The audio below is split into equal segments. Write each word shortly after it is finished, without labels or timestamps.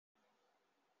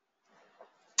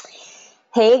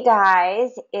Hey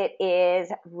guys, it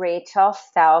is Rachel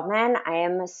Feldman. I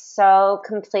am so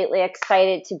completely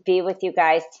excited to be with you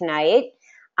guys tonight.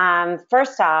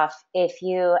 First off, if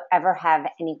you ever have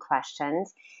any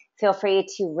questions, feel free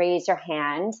to raise your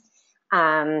hand.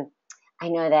 Um, I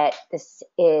know that this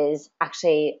is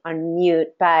actually on mute,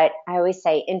 but I always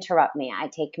say interrupt me. I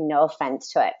take no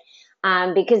offense to it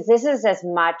because this is as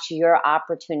much your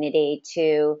opportunity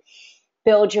to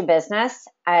build your business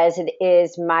as it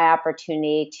is my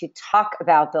opportunity to talk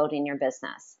about building your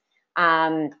business.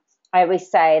 Um, I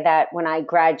always say that when I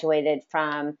graduated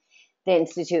from the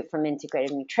Institute from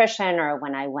Integrative Nutrition, or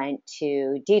when I went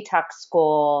to detox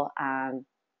school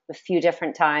a few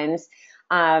different times,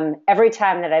 every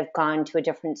time that I've gone to a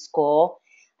different school,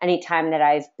 anytime that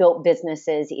I've built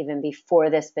businesses, even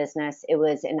before this business, it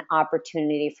was an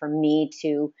opportunity for me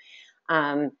to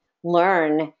um,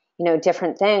 learn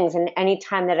different things. And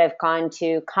anytime that I've gone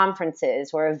to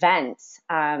conferences or events,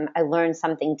 I learn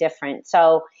something different.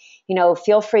 So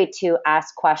feel free to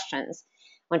ask questions.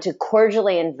 I want to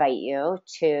cordially invite you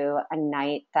to a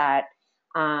night that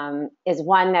is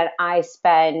one that I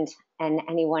spend, and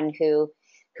anyone who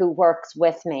works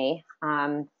with me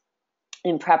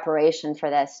in preparation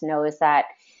for this knows that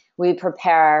we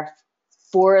prepare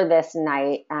for this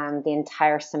night the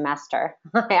entire semester.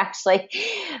 I actually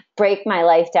break my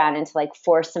life down into like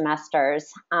 4 semesters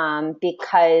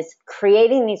because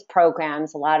creating these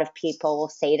programs, a lot of people will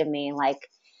say to me like,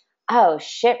 oh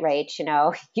shit, Rach,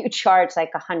 you charge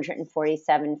like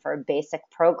 147 for a basic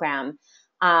program.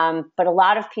 But a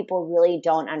lot of people really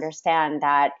don't understand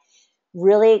that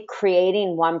really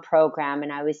creating one program.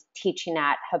 And I was teaching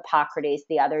at Hippocrates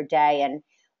the other day, and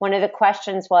one of the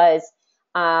questions was,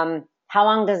 how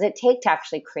long does it take to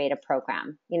actually create a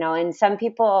program? And some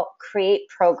people create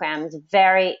programs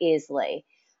very easily,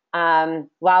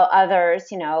 while others,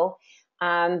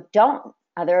 don't.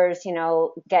 Others,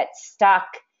 get stuck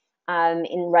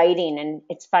in writing. And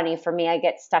it's funny for me, I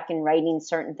get stuck in writing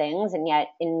certain things, and yet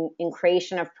in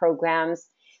creation of programs,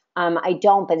 I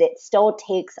don't, but it still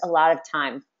takes a lot of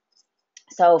time.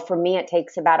 So for me, it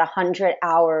takes about 100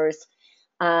 hours,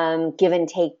 give and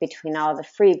take between all the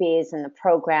freebies and the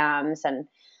programs and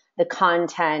the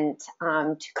content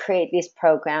to create these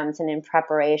programs and in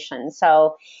preparation.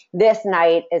 So this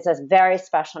night is a very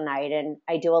special night, and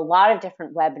I do a lot of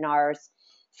different webinars,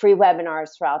 free webinars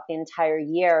throughout the entire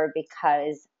year,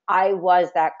 because I was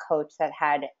that coach that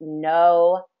had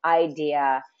no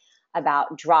idea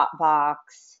about Dropbox,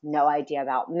 no idea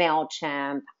about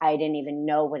MailChimp. I didn't even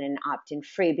know what an opt-in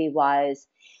freebie was.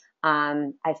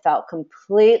 I felt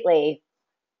completely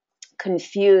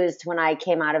confused when I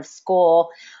came out of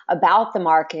school about the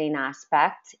marketing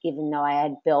aspect, even though I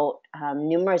had built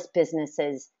numerous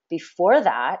businesses before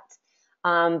that.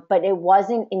 But it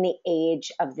wasn't in the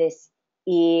age of this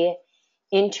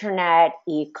internet,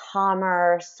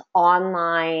 e-commerce,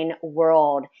 online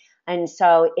world. And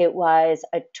so it was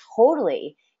a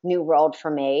totally new world for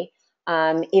me.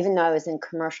 Even though I was in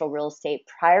commercial real estate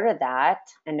prior to that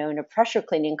and owned a pressure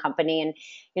cleaning company and,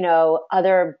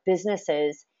 other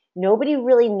businesses, nobody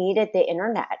really needed the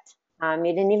internet. You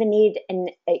didn't even need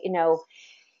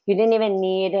you didn't even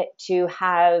need to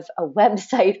have a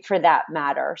website for that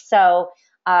matter. So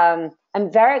I'm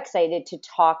very excited to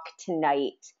talk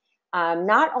tonight,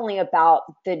 not only about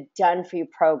the Done For You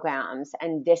programs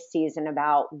and this season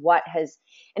about what has,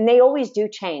 and they always do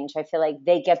change. I feel like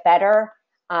they get better.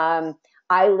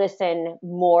 I listen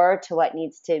more to what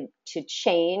needs to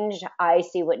change. I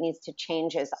see what needs to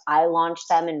change as I launch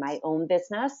them in my own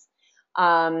business.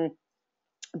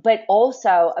 But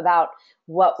also about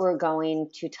what we're going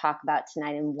to talk about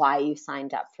tonight and why you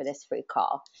signed up for this free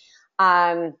call.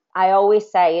 I always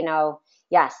say,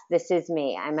 yes, this is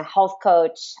me. I'm a health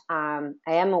coach. I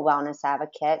am a wellness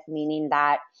advocate, meaning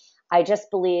that I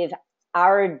just believe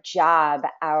our job,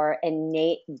 our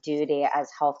innate duty as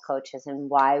health coaches, and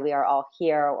why we are all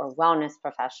here, or wellness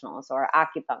professionals, or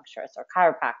acupuncturists, or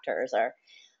chiropractors, or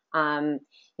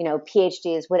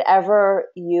PhDs, whatever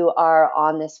you are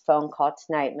on this phone call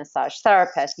tonight, massage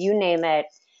therapist, you name it.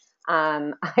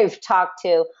 I've talked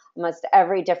to almost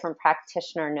every different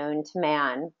practitioner known to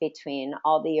man between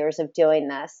all the years of doing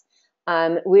this.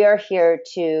 We are here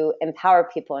to empower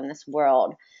people in this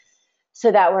world so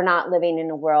that we're not living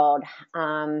in a world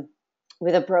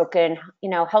with a broken,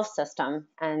 health system,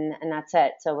 and that's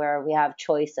it. So where we have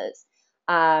choices.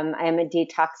 I am a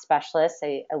detox specialist.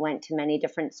 I went to many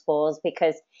different schools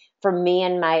because for me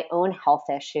and my own health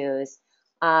issues,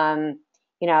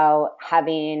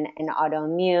 having an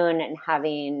autoimmune and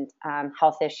having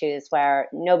health issues where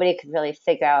nobody could really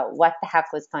figure out what the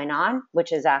heck was going on,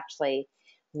 which is actually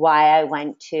why I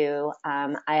went to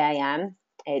IIM.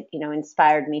 It,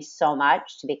 inspired me so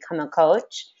much to become a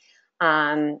coach,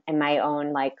 and my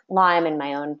own like Lyme and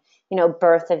my own,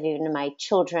 birth of even my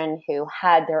children who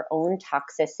had their own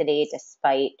toxicity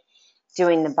despite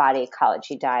doing the body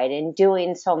ecology diet and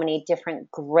doing so many different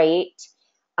great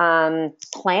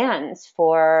plans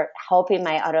for helping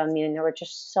my autoimmune. There were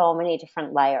just so many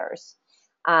different layers.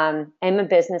 I'm a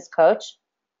business coach.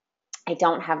 I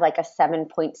don't have like a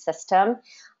 7-point system.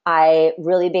 I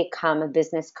really become a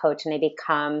business coach, and I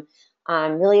become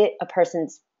really a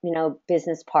person's,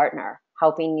 business partner,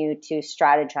 helping you to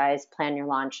strategize, plan your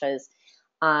launches.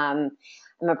 I'm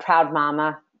a proud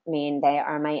mama. I mean, they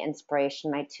are my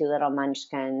inspiration, my two little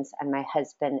munchkins, and my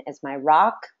husband is my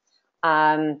rock.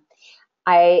 Um,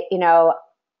 I,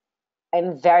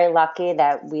 I'm very lucky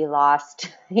that we lost,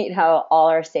 all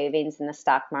our savings in the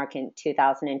stock market in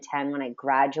 2010 when I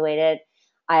graduated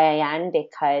IIN,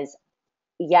 because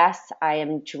yes, I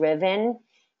am driven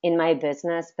in my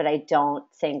business, but I don't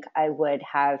think I would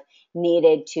have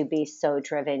needed to be so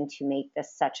driven to make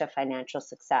this such a financial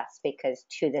success, because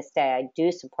to this day, I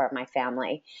do support my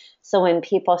family. So when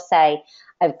people say,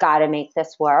 I've got to make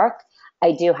this work,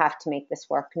 I do have to make this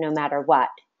work no matter what.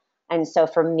 And so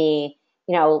for me,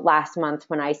 last month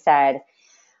when I said,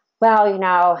 well,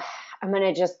 I'm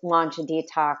going to just launch a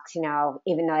detox,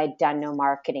 even though I'd done no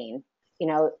marketing,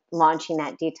 launching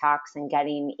that detox and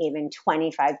getting even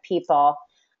 25 people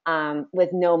with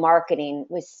no marketing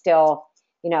was still,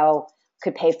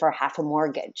 could pay for half a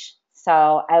mortgage. So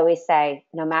I always say,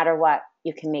 no matter what,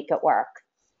 you can make it work.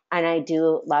 And I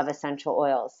do love essential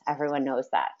oils. Everyone knows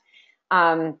that.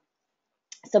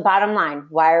 So bottom line,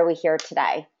 why are we here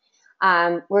today?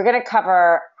 We're going to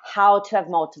cover how to have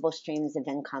multiple streams of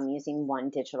income using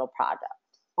one digital product,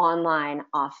 online,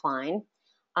 offline.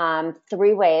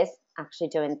 3 ways, actually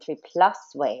doing 3+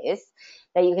 ways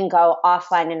that you can go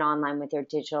offline and online with your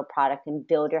digital product and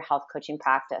build your health coaching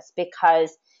practice.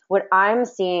 Because what I'm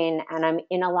seeing, and I'm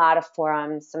in a lot of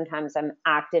forums, sometimes I'm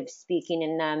active speaking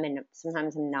in them and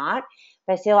sometimes I'm not,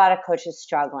 but I see a lot of coaches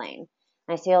struggling.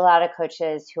 I see a lot of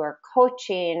coaches who are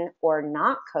coaching or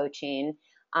not coaching,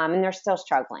 and they're still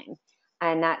struggling.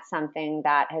 And that's something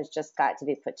that has just got to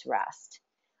be put to rest.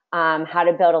 How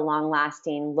to build a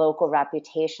long-lasting local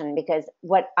reputation, because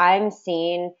what I'm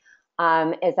seeing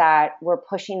is that we're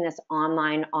pushing this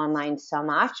online so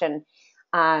much, and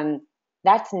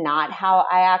that's not how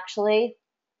I actually,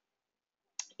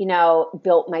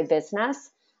 built my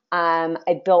business.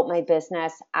 I built my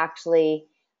business actually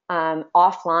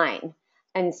offline.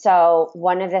 And so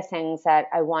one of the things that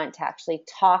I want to actually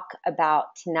talk about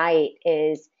tonight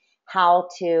is how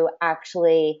to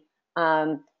actually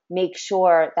make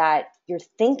sure that you're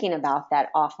thinking about that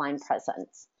offline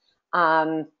presence.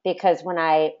 Because when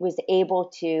I was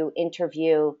able to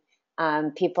interview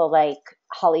people like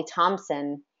Holly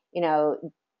Thompson,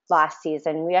 last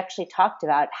season, we actually talked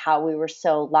about how we were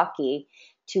so lucky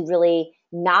to really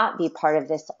not be part of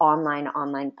this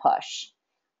online push.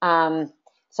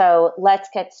 So let's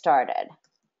get started.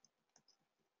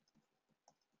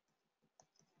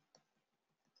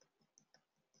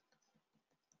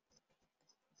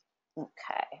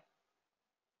 Okay.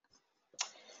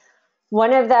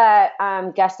 One of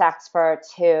the guest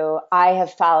experts who I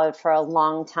have followed for a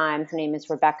long time, her name is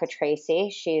Rebecca Tracy.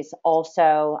 She's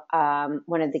also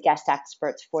one of the guest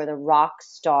experts for the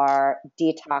Rockstar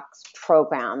Detox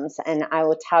programs. And I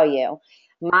will tell you,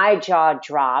 my jaw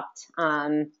dropped.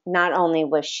 Not only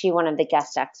was she one of the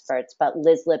guest experts, but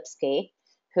Liz Lipsky,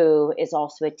 who is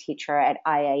also a teacher at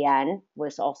IAN,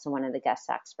 was also one of the guest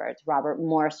experts. Robert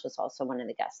Morse was also one of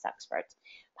the guest experts.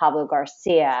 Pablo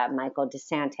Garcia, Michael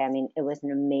DeSante. I mean, it was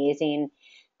an amazing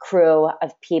crew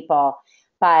of people.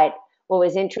 But what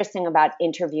was interesting about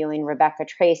interviewing Rebecca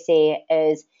Tracy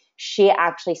is she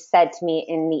actually said to me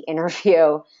in the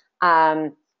interview,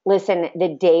 listen,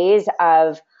 the days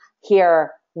of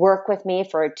here, work with me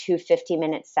for a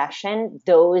 250-minute session,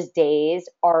 those days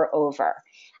are over.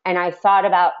 And I thought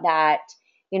about that,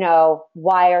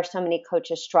 why are so many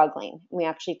coaches struggling? We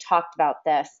actually talked about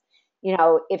this.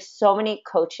 If so many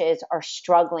coaches are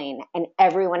struggling and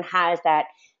everyone has that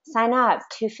sign up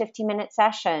 250-minute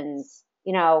sessions,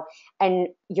 and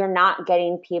you're not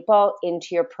getting people into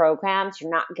your programs,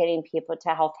 you're not getting people to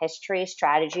health history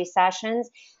strategy sessions,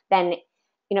 then,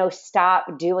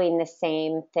 stop doing the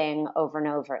same thing over and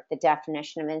over. The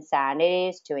definition of insanity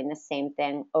is doing the same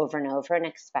thing over and over and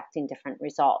expecting different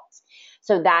results.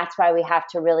 So that's why we have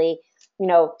to really,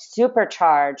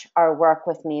 supercharge our Work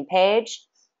With Me page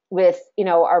with,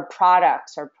 our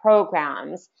products or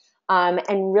programs,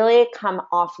 and really come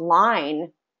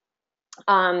offline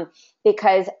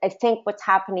Because I think what's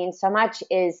happening so much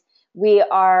is we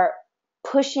are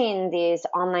pushing these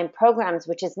online programs,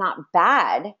 which is not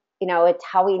bad. It's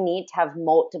how we need to have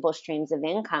multiple streams of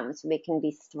income so we can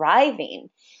be thriving.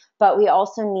 But we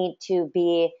also need to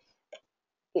be,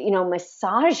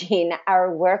 massaging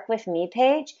our Work With Me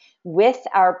page with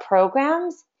our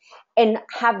programs and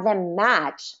have them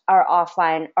match our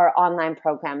offline or online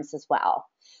programs as well.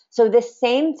 So the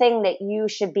same thing that you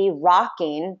should be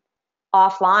rocking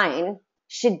offline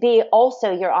should be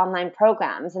also your online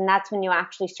programs. And that's when you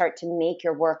actually start to make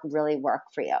your work really work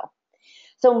for you.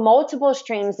 So multiple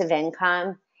streams of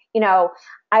income.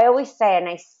 I always say, and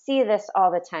I see this all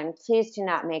the time, please do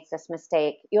not make this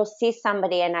mistake. You'll see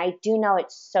somebody, and I do know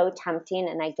it's so tempting,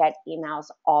 and I get emails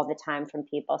all the time from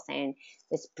people saying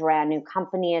this brand new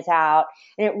company is out,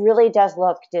 and it really does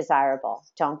look desirable.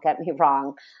 Don't get me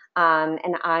wrong.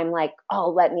 And I'm like, oh,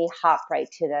 let me hop right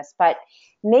to this. But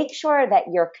make sure that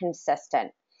you're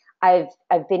consistent.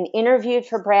 I've been interviewed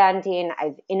for branding.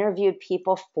 I've interviewed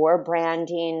people for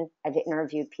branding. I've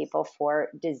interviewed people for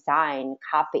design,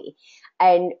 copy.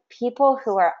 And people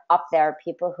who are up there,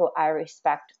 people who I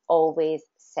respect, always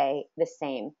say the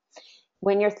same.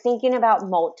 When you're thinking about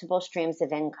multiple streams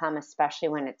of income, especially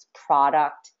when it's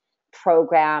product,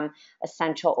 program,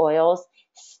 essential oils,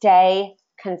 stay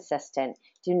consistent.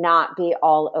 Do not be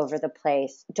all over the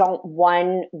place. Don't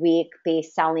one week be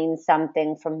selling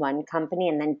something from one company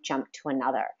and then jump to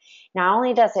another. Not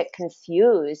only does it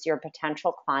confuse your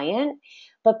potential client,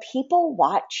 but people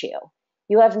watch you.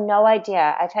 You have no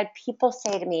idea. I've had people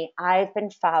say to me, I've been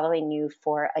following you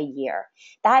for a year.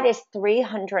 That is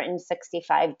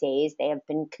 365 days. They have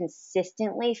been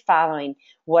consistently following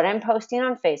what I'm posting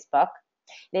on Facebook.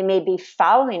 They may be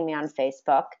following me on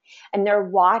Facebook, and they're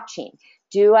watching.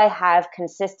 Do I have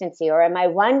consistency? Or am I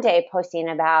one day posting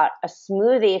about a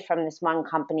smoothie from this one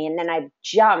company and then I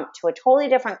jump to a totally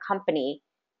different company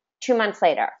 2 months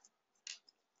later?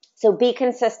 So be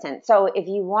consistent. So if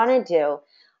you want to do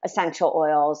essential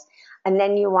oils and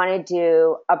then you want to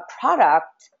do a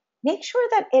product, make sure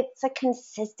that it's a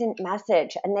consistent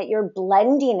message and that you're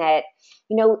blending it,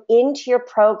 into your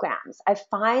programs. I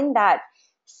find that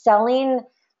selling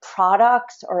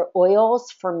products or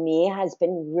oils for me has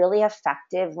been really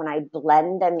effective when I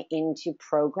blend them into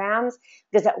programs,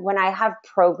 because when I have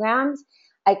programs,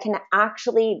 I can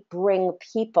actually bring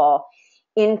people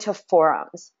into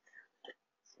forums.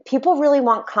 People really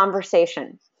want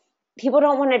conversation. People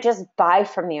don't want to just buy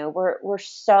from you. We're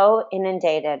so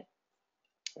inundated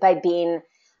by being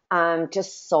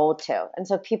just sold to. And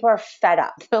so people are fed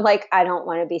up. They're like, I don't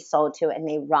want to be sold to, and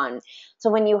they run. So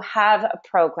when you have a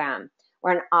program or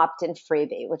an opt-in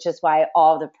freebie, which is why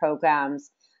all the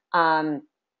programs that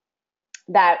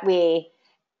we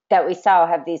sell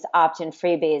have these opt-in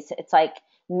freebies, it's like,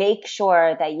 make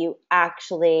sure that you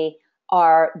actually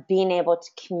are being able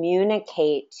to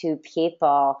communicate to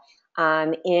people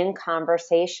in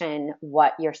conversation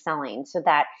what you're selling, so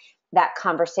that that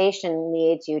conversation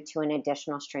leads you to an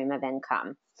additional stream of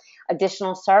income.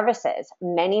 Additional services.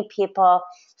 Many people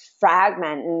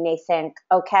fragment and they think,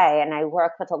 okay, and I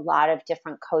work with a lot of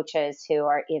different coaches who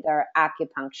are either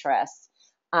acupuncturists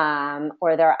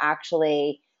or they're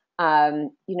actually,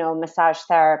 massage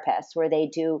therapists, where they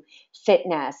do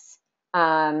fitness,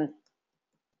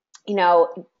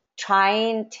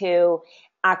 trying to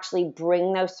actually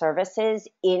bring those services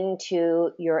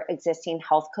into your existing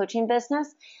health coaching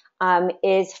business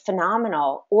is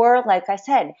phenomenal. Or like I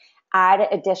said, add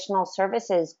additional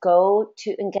services, go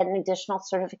to and get an additional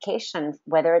certification,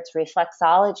 whether it's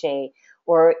reflexology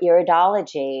or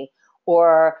iridology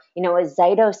or, a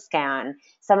Zytoscan.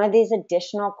 Some of these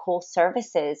additional cool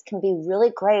services can be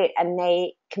really great, and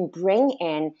they can bring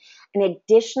in an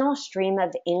additional stream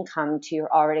of income to your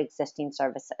already existing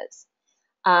services.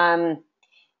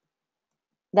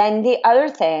 Then the other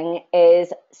thing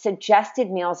is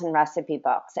suggested meals and recipe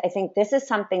books. I think this is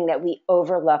something that we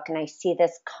overlook, and I see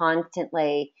this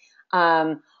constantly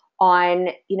on,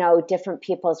 different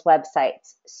people's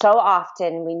websites. So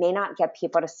often we may not get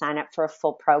people to sign up for a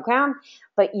full program,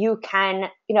 but you can,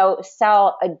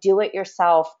 sell a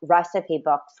do-it-yourself recipe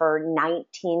book for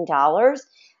 $19.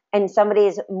 And somebody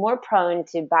is more prone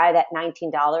to buy that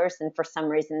 $19 than for some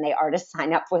reason they are to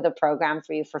sign up with a program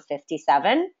for you for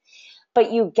 $57.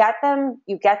 But you get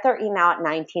their email at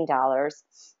 $19.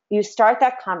 You start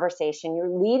that conversation. You're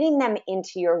leading them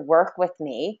into your Work With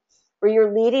Me, or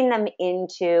you're leading them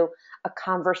into a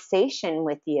conversation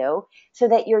with you so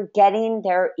that you're getting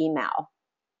their email.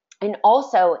 And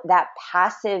also that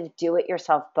passive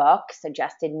do-it-yourself book,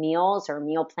 suggested meals or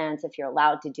meal plans, if you're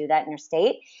allowed to do that in your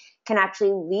state, can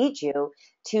actually lead you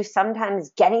to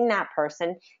sometimes getting that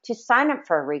person to sign up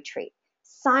for a retreat,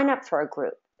 sign up for a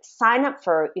group, sign up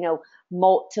for,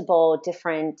 multiple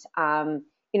different,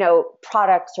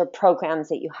 products or programs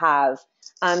that you have.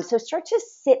 So start to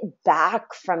sit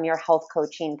back from your health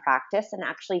coaching practice and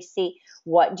actually see,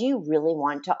 what do you really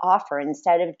want to offer,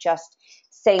 instead of just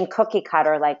saying cookie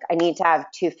cutter, like I need to have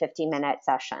 2 50-minute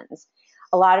sessions.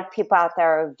 A lot of people out there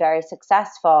are very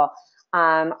successful,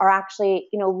 are actually,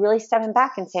 really stepping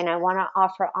back and saying, I want to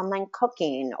offer online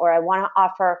cooking, or I want to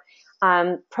offer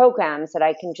programs that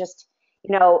I can just,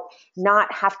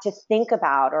 not have to think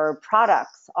about, or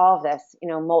products, all of this,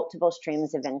 multiple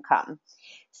streams of income.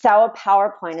 Sell a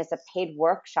PowerPoint as a paid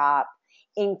workshop.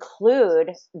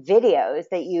 Include videos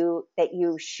that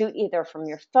you shoot either from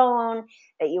your phone,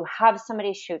 that you have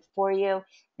somebody shoot for you.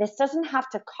 This doesn't have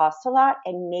to cost a lot,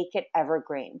 and make it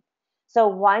evergreen. So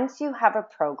once you have a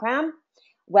program,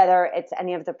 whether it's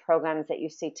any of the programs that you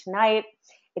see tonight,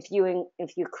 if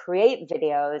you create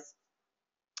videos,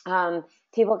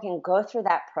 people can go through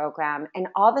that program, and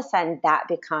all of a sudden that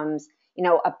becomes,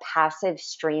 a passive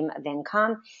stream of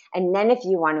income. And then if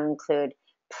you want to include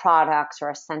products or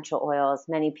essential oils,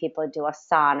 many people do a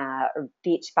sauna or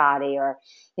beach body, or,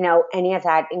 any of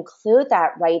that, include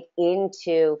that right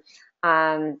into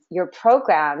your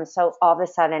program. So all of a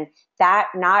sudden that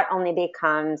not only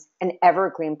becomes an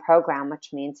evergreen program, which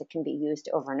means it can be used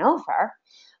over and over,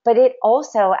 but it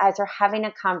also, as you're having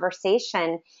a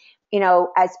conversation,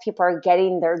 as people are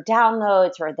getting their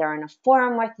downloads, or they're in a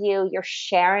forum with you, you're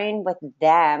sharing with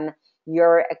them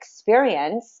your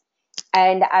experience.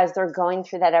 And as they're going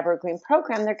through that evergreen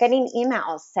program, they're getting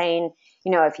emails saying,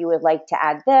 if you would like to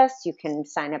add this, you can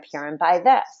sign up here and buy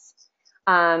this.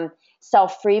 Sell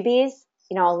freebies.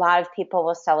 A lot of people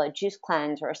will sell a juice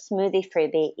cleanse or a smoothie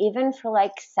freebie, even for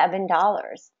like $7.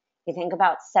 You think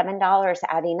about $7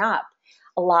 adding up.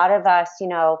 A lot of us,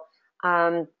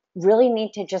 really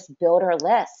need to just build our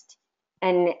list.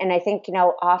 And I think,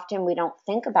 often we don't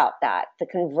think about that. The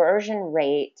conversion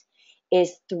rate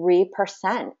is 3%.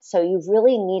 So you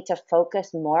really need to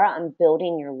focus more on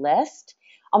building your list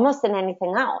almost than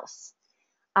anything else.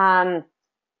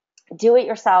 Do it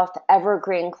yourself,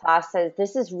 evergreen classes.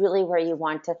 This is really where you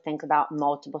want to think about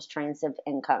multiple streams of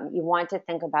income. You want to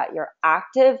think about your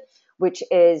active, which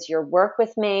is your work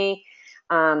with me,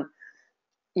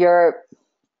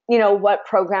 what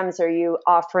programs are you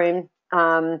offering?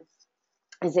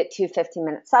 Is it 2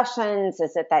 50-minute sessions?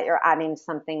 Is it that you're adding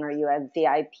something, or you have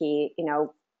VIP,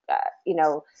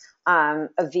 a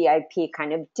VIP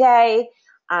kind of day?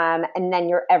 And then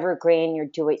your evergreen, your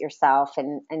do-it-yourself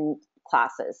and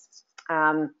classes.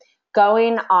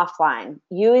 Going offline,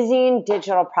 using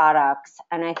digital products.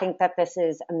 And I think that this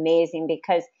is amazing,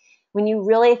 because when you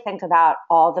really think about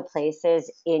all the places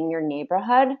in your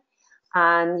neighborhood,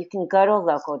 you can go to a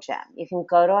local gym, you can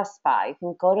go to a spa, you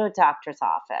can go to a doctor's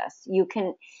office, you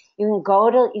can go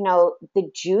to,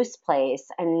 the juice place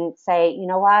and say,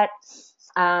 what,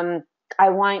 I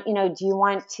want, do you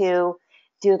want to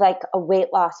do like a weight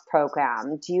loss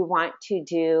program? Do you want to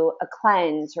do a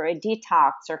cleanse or a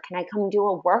detox, or can I come do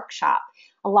a workshop?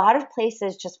 A lot of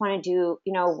places just want to do,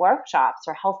 workshops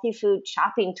or healthy food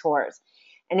shopping tours.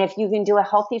 And if you can do a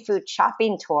healthy food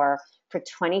shopping tour for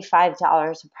 $25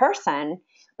 a person,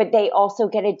 but they also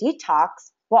get a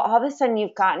detox, well, all of a sudden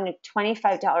you've gotten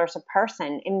 $25 a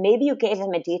person, and maybe you gave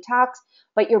them a detox,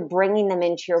 but you're bringing them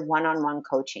into your one-on-one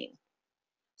coaching.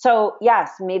 So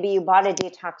yes, maybe you bought a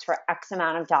detox for X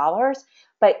amount of dollars,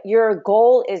 but your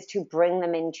goal is to bring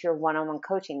them into your one-on-one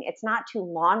coaching. It's not to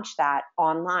launch that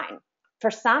online.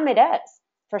 For some, it is.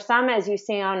 For some, as you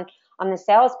see on the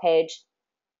sales page,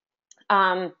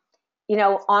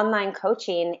 online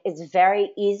coaching is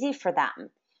very easy for them.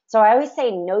 So I always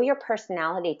say, know your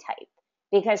personality type,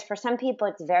 because for some people,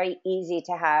 it's very easy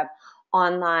to have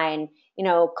online,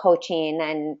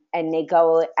 coaching, and they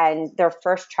go, and their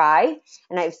first try,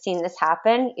 and I've seen this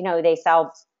happen, they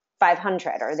sell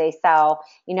 500, or they sell,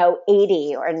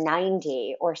 80 or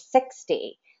 90 or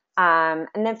 60. And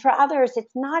then for others,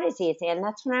 it's not as easy. And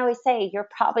that's when I always say, you're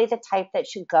probably the type that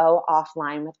should go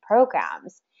offline with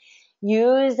programs.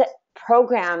 Use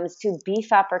programs to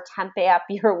beef up or temp up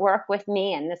your work with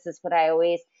me. And this is what I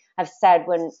always have said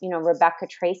when, Rebecca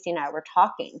Tracy and I were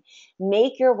talking.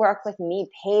 Make your work with me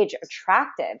page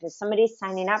attractive. If somebody's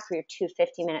signing up for your 2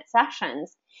 50-minute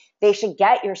sessions, they should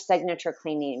get your signature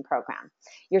clean eating program,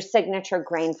 your signature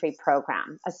grain-free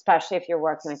program, especially if you're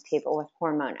working with people with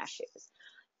hormone issues,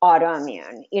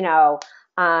 autoimmune,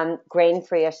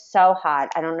 grain-free is so hot.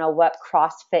 I don't know what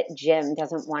CrossFit gym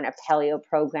doesn't want a paleo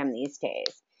program these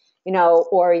days.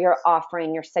 or you're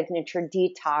offering your signature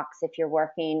detox if you're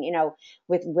working,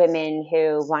 with women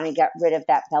who want to get rid of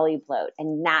that belly bloat.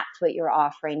 And that's what you're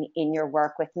offering in your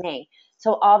work with me.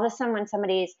 So all of a sudden when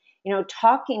somebody's,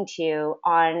 talking to you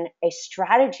on a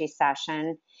strategy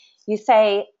session, you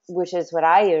say, which is what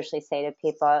I usually say to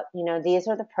people, these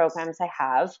are the programs I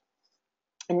have.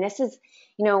 And this is,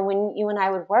 when you and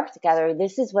I would work together,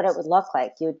 this is what it would look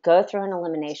like. You would go through an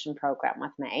elimination program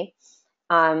with me.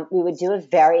 We would do a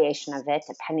variation of it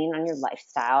depending on your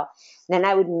lifestyle. Then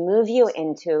I would move you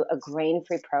into a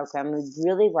grain-free program. We'd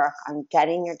really work on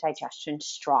getting your digestion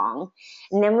strong.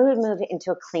 And then we would move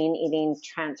into a clean eating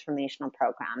transformational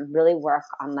program, really work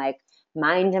on like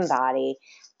mind and body,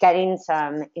 getting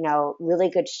some, really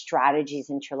good strategies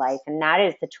into your life. And that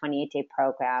is the 28-day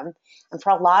program. And for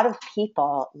a lot of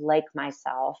people like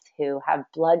myself who have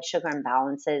blood sugar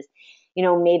imbalances,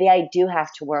 maybe I do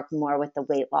have to work more with the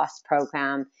weight loss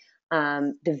program,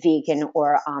 the vegan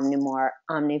or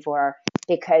omnivore,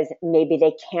 because maybe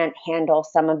they can't handle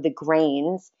some of the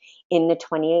grains in the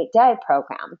 28-day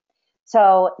program.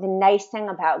 So the nice thing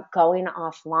about going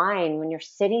offline when you're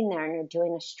sitting there and you're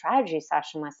doing a strategy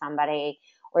session with somebody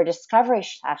or a discovery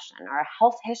session or a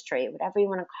health history, whatever you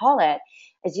want to call it,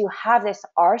 is you have this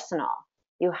arsenal.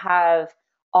 You have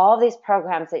all these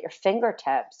programs at your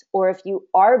fingertips, or if you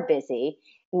are busy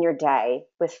in your day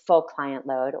with full client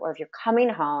load, or if you're coming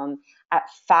home at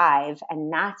 5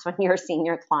 and that's when you're seeing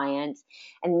your clients,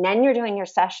 and then you're doing your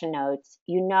session notes,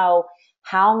 you know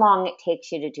how long it takes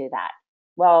you to do that.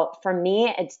 Well, for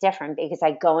me, it's different because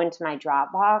I go into my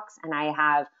Dropbox and I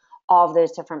have all of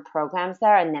those different programs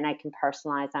there, and then I can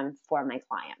personalize them for my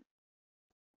client.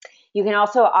 You can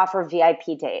also offer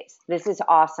VIP days. This is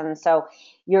awesome. So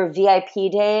your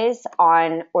VIP days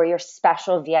or your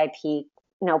special VIP,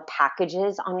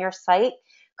 packages on your site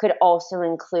could also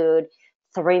include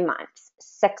 3 months,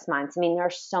 6 months. I mean, there are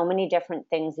so many different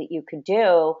things that you could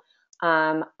do,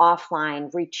 offline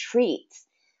retreats.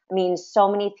 I mean, so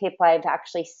many people I've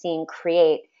actually seen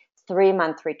create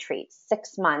 3-month retreats,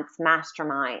 6 months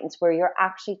masterminds, where you're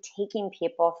actually taking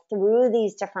people through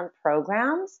these different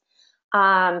programs,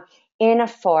 in a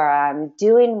forum,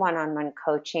 doing one-on-one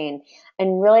coaching,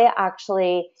 and really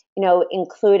actually,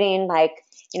 including like,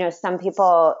 some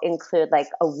people include like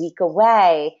a week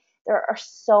away. There are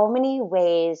so many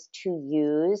ways to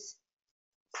use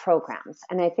programs.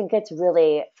 And I think it's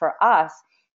really for us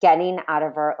getting out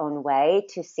of our own way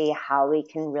to see how we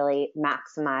can really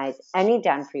maximize any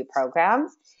done-for-you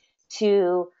programs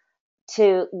to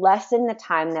lessen the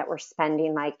time that we're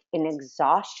spending like in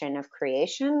exhaustion of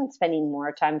creation, spending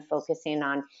more time focusing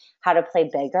on how to play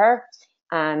bigger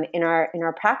in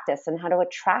our practice and how to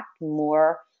attract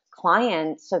more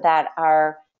clients so that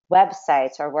our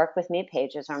websites, our work with me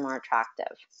pages are more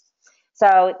attractive.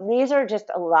 So these are just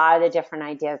a lot of the different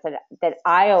ideas that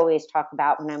I always talk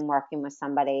about when I'm working with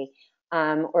somebody,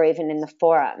 or even in the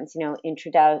forums.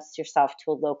 Introduce yourself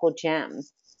to a local gym.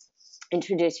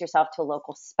 Introduce yourself to a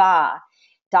local spa,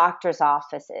 doctor's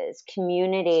offices,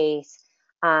 communities.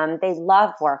 They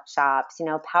love workshops,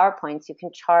 PowerPoints. You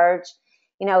can charge,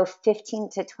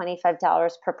 $15 to $25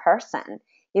 per person.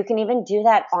 You can even do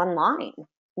that online.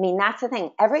 I mean, that's the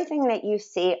thing. Everything that you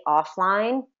see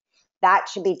offline, that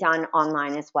should be done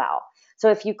online as well. So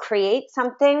if you create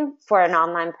something for an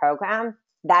online program,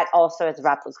 that also is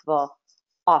replicable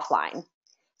offline.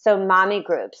 So mommy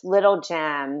groups, little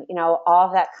gym,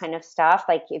 all that kind of stuff.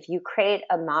 Like if you create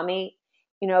a mommy,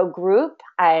 group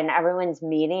and everyone's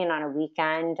meeting on a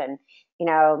weekend and,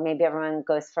 maybe everyone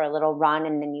goes for a little run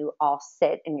and then you all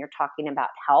sit and you're talking about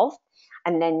health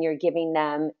and then you're giving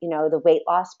them, the weight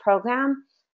loss program,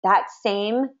 that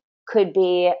same could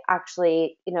be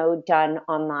actually, done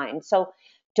online. So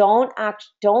don't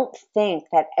think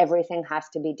that everything has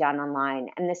to be done online.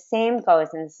 And the same goes,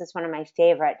 and this is one of my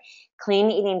favorite,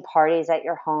 clean eating parties at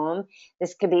your home.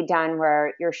 This could be done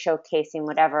where you're showcasing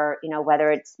whatever,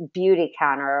 whether it's beauty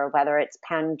counter or whether it's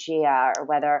Pangea or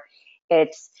whether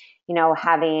it's,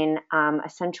 having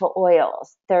essential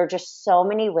oils. There are just so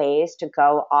many ways to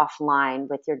go offline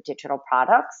with your digital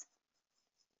products.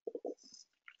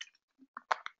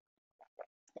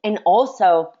 And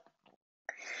also,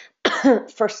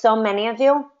 for so many of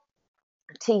you,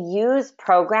 to use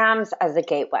programs as a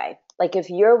gateway. Like if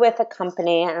you're with a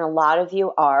company, and a lot of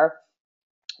you are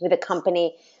with a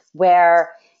company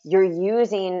where you're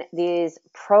using these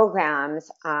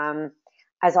programs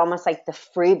as almost like the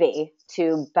freebie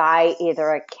to buy either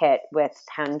a kit with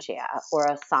Pangea or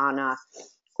Asana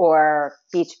or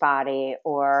Beachbody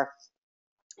or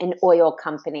an oil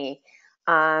company.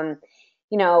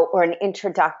 or an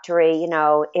introductory,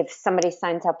 if somebody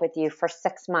signs up with you for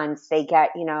 6 months, they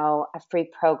get, a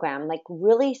free program. Like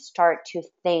really start to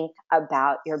think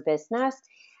about your business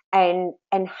and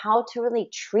how to really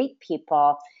treat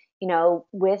people,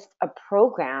 with a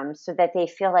program so that they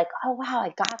feel like, oh wow,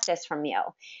 I got this from you.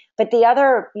 But the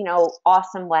other,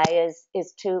 awesome way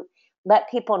is to let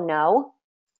people know,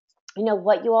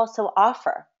 what you also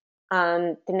offer.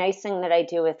 The nice thing that I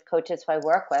do with coaches who I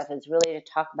work with is really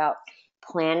to talk about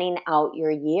planning out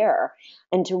your year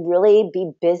and to really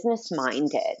be business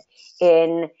minded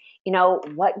in,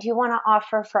 what do you want to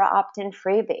offer for opt-in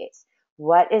freebies?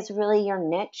 What is really your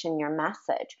niche and your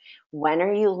message? When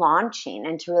are you launching?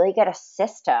 And to really get a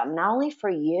system, not only for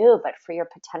you, but for your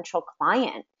potential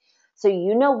client. So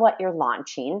you know what you're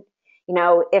launching.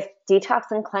 If detox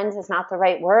and cleanse is not the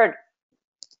right word,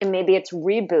 and maybe it's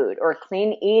reboot or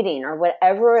clean eating or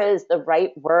whatever is the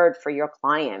right word for your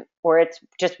client, or it's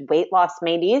just weight loss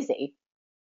made easy,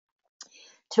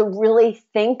 to really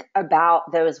think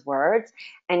about those words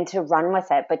and to run with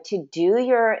it, but to do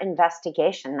your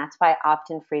investigation. That's why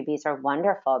opt-in freebies are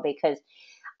wonderful, because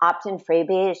opt-in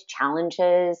freebies,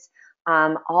 challenges,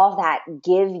 all that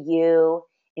give you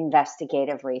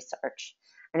investigative research.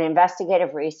 And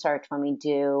investigative research, when we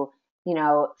do,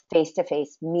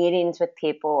 face-to-face meetings with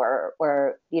people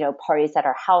or parties at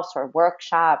our house or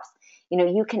workshops,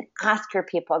 you can ask your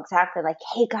people exactly like,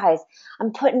 hey guys,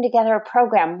 I'm putting together a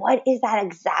program. What is that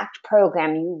exact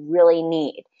program you really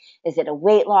need? Is it a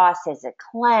weight loss? Is it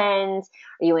cleanse?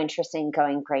 Are you interested in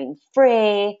going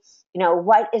grain-free?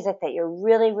 What is it that you're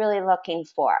really, really looking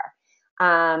for?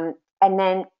 And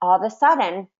then all of a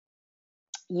sudden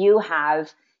you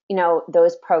have,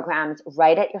 those programs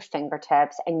right at your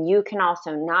fingertips. And you can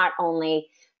also not only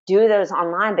do those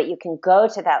online, but you can go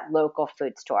to that local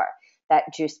food store, that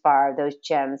juice bar, those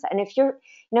gyms. And if you're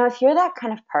that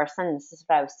kind of person, this is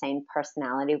what I was saying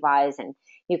personality wise, and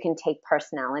you can take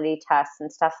personality tests and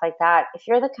stuff like that. If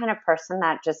you're the kind of person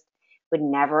that just would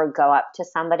never go up to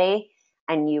somebody,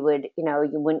 and you would, you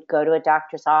wouldn't go to a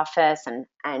doctor's office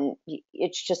and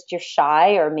it's just you're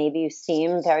shy, or maybe you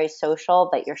seem very social,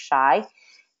 but you're shy,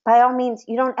 by all means,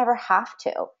 you don't ever have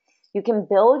to. You can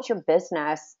build your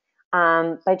business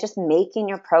by just making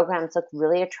your programs look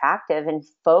really attractive and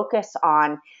focus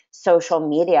on social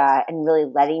media and really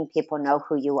letting people know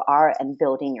who you are and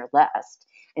building your list,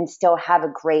 and still have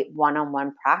a great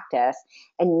one-on-one practice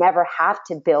and never have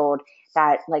to build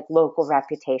that like local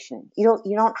reputation. You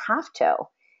don't have to.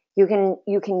 You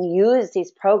can use these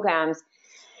programs,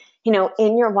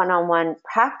 in your one-on-one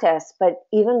practice, but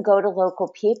even go to local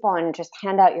people and just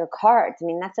hand out your cards. I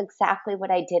mean, that's exactly what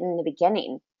I did in the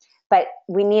beginning. But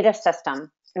we need a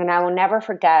system. And I will never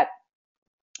forget,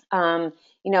 when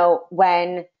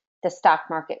the stock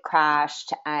market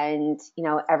crashed and,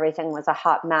 everything was a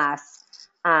hot mess.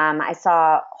 I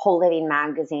saw Whole Living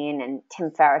magazine, and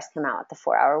Tim Ferriss came out with the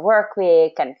 4-Hour Work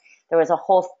Week, and there was a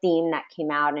whole theme that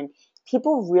came out, and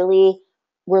people really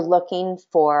were looking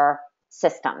for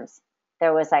systems.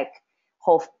 There was like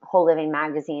Whole Living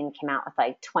magazine came out with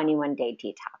like 21-day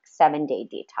detox, 7-day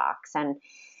detox, and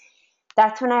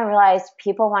that's when I realized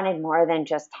people wanted more than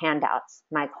just handouts,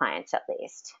 my clients at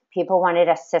least. People wanted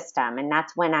a system, and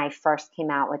that's when I first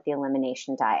came out with the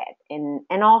elimination diet. And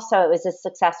also it was a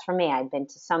success for me. I'd been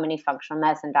to so many functional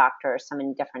medicine doctors, so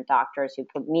many different doctors who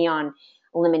put me on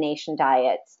elimination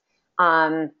diets.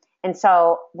 And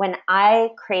so when I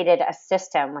created a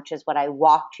system, which is what I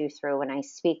walked you through when I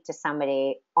speak to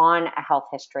somebody on a health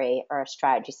history or a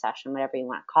strategy session, whatever you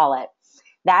want to call it,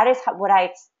 that is what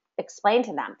I explain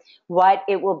to them, what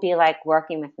it will be like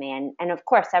working with me. And of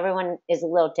course, everyone is a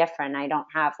little different. I don't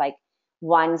have like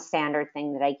one standard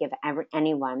thing that I give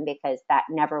anyone, because that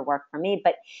never worked for me,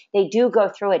 but they do go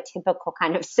through a typical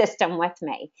kind of system with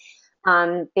me,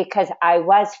 because I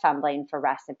was fumbling for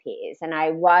recipes, and I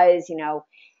was,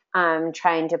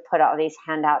 trying to put all these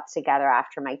handouts together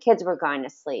after my kids were going to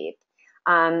sleep.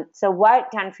 So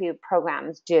what Done For You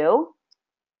programs do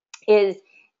is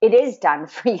it is done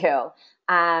for you.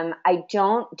 I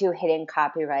don't do hidden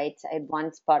copyrights. I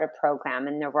once bought a program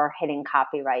and there were hidden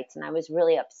copyrights, and I was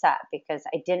really upset because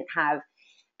I didn't have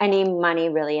any money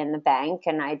really in the bank,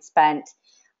 and I'd spent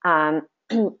a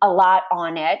lot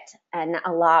on it, and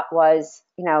a lot was,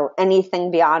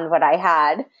 anything beyond what I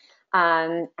had.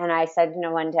 And I said,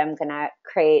 one day I'm going to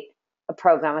create a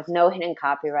program with no hidden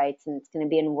copyrights, and it's going to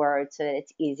be in Word so that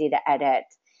it's easy to edit.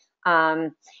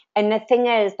 And the thing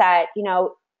is that,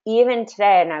 even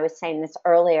today, and I was saying this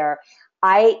earlier,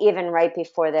 I even right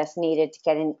before this needed to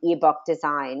get an ebook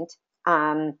designed.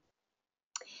 And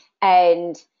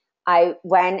I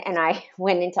went and I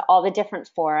went into all the different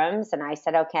forums and I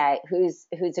said, okay, who's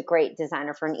a great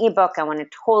designer for an ebook? I want a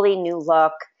totally new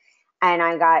look. And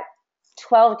I got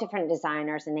 12 different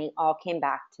designers and they all came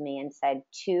back to me and said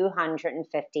 $250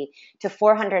 to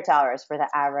 $400 for the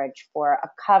average for a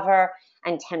cover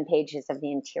and 10 pages of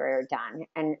the interior done.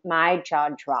 And my jaw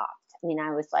dropped. I mean,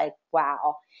 I was like,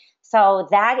 wow. So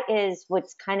that is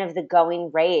what's kind of the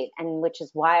going rate, and which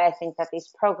is why I think that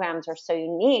these programs are so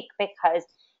unique, because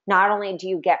not only do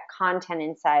you get content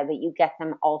inside, but you get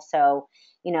them also,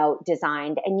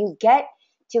 designed, and you get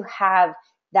to have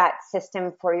that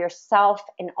system for yourself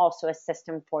and also a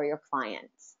system for your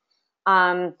clients.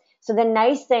 So the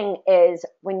nice thing is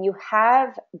when you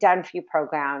have done for you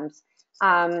programs,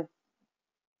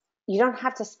 you don't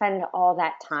have to spend all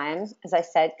that time, as I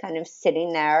said, kind of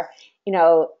sitting there,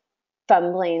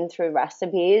 fumbling through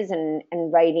recipes and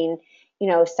writing,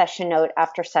 session note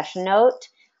after session note.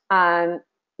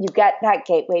 You get that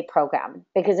gateway program,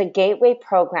 because a gateway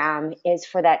program is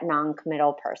for that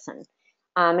non-committal person.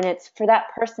 And it's for that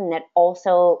person that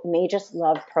also may just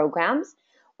love programs,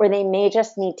 or they may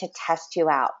just need to test you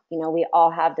out. We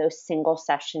all have those single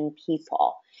session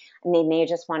people, and they may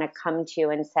just want to come to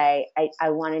you and say, I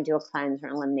want to do a cleanse or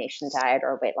elimination diet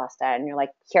or a weight loss diet. And you're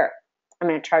like, here, I'm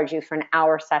going to charge you for an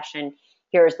hour session.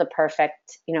 Here's the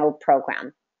perfect,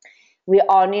 program. We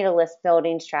all need a list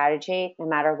building strategy. No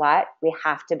matter what, we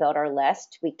have to build our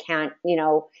list. We can't,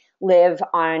 live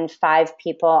on 5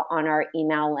 people on our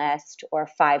email list or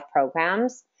 5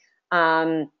 programs.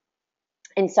 And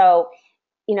so,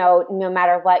 no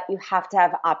matter what, you have to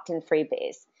have opt-in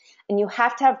freebies, and you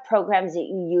have to have programs that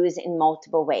you use in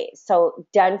multiple ways. So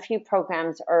done for you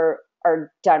programs are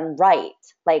done right.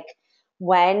 Like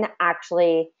when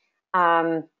actually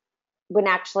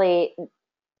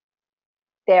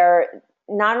they're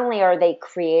not only are they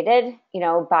created,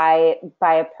 by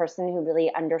a person who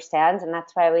really understands. And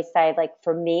that's why I always say, like,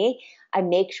 for me, I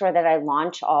make sure that I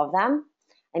launch all of them.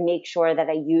 I make sure that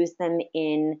I use them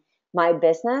in my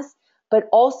business, but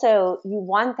also you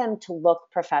want them to look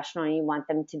professional. You want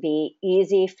them to be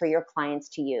easy for your clients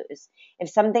to use. If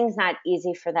something's not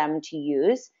easy for them to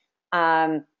use,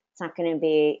 it's not going to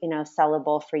be,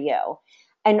 sellable for you.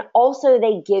 And also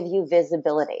they give you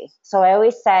visibility. So I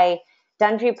always say,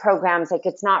 done for you programs, like,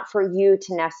 it's not for you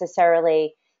to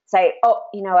necessarily say, oh,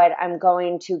 you know what, I'm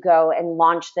going to go and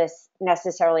launch this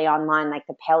necessarily online, like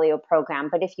the paleo program.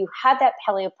 But if you had that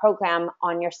paleo program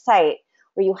on your site,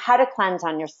 or you had a cleanse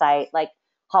on your site, like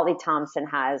Holly Thompson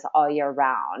has all year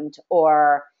round,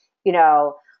 or,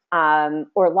 or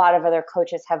a lot of other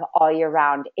coaches have all year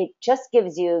round, it just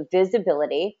gives you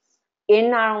visibility in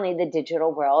not only the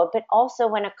digital world, but also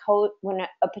when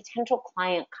a potential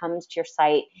client comes to your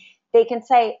site, they can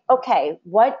say, okay,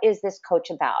 what is this coach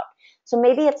about? So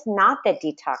maybe it's not that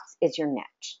detox is your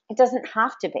niche. It doesn't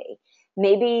have to be.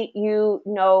 Maybe you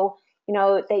know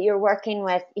that you're working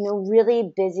with,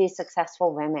 really busy,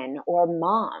 successful women or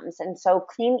moms. And so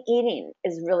clean eating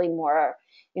is really more,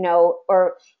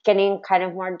 or getting kind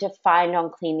of more defined on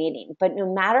clean eating. But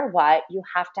no matter what, you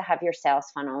have to have your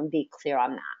sales funnel and be clear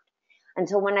on that. And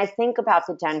so when I think about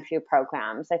the done for you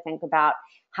programs, I think about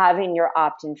having your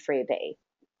opt-in freebie,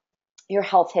 your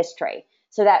health history.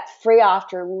 So that free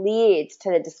offer leads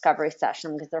to the discovery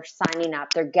session, because they're signing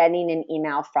up, they're getting an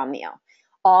email from you.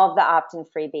 All of the opt-in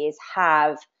freebies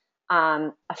have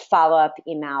a follow-up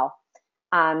email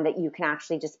that you can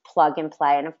actually just plug and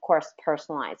play, and of course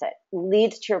personalize it.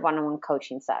 Leads to your one-on-one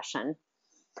coaching session.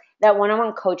 That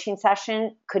one-on-one coaching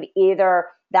session could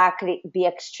be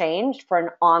exchanged for an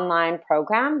online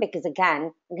program, because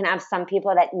again, you're going to have some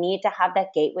people that need to have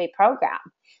that gateway program.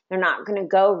 They're not going to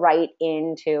go right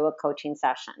into a coaching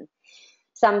session.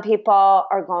 Some people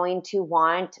are going to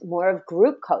want more of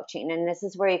group coaching, and this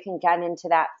is where you can get into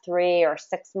that 3 or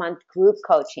 6 month group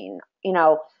coaching,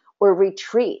 or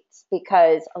retreats,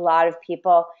 because a lot of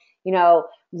people,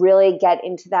 really get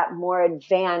into that more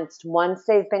advanced once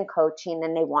they've been coaching,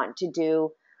 and they want to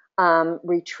do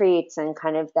retreats and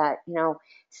kind of that,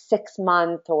 6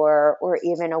 month or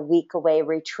even a week away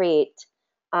retreat.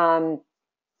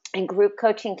 And group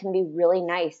coaching can be really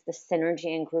nice, the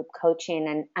synergy in group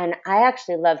coaching. And I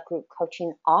actually love group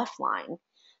coaching offline.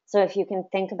 So if you can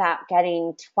think about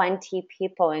getting 20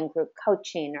 people in group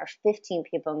coaching or 15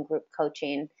 people in group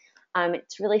coaching,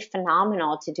 it's really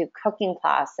phenomenal to do cooking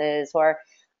classes, or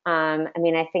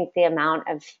I think the amount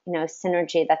of,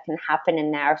 synergy that can happen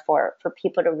in there for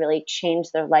people to really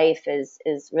change their life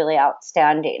is really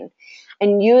outstanding.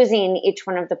 And using each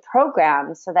one of the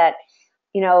programs so that,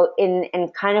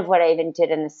 in kind of what I even did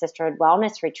in the Sisterhood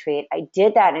Wellness Retreat, I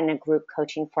did that in a group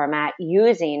coaching format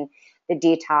using the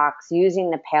detox,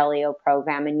 using the paleo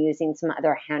program, and using some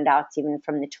other handouts, even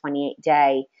from the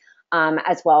 28-day,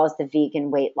 as well as the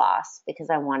vegan weight loss, because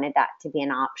I wanted that to be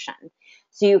an option.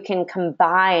 So you can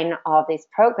combine all these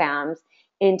programs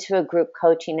into a group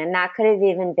coaching. And that could have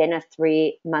even been a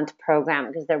 3-month program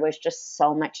because there was just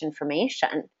so much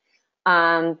information.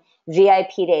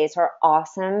 VIP days are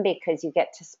awesome because you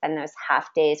get to spend those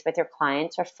half days with your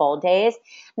clients or full days.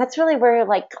 And that's really where you're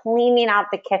like cleaning out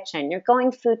the kitchen. You're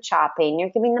going food shopping.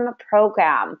 You're giving them a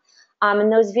program.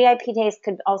 And those VIP days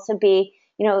could also be,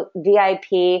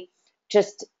 VIP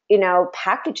just,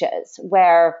 packages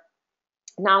where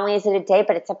not only is it a day,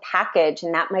 but it's a package,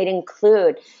 and that might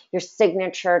include your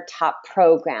signature top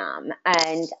program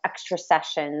and extra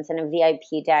sessions and a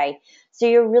VIP day. So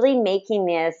you're really making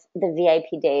this the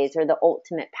VIP days or the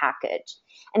ultimate package.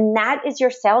 And that is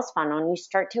your sales funnel, and you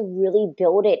start to really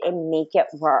build it and make it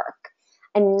work.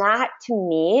 And that, to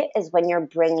me, is when you're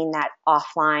bringing that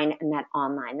offline and that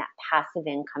online, that passive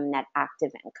income, that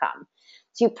active income.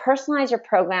 So you personalize your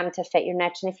program to fit your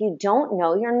niche. And if you don't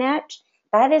know your niche,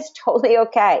 that is totally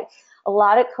okay. A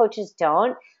lot of coaches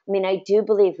don't. I mean, I do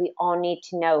believe we all need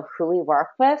to know who we work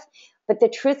with. But the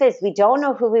truth is, we don't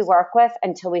know who we work with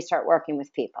until we start working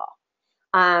with people.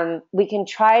 We can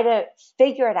try to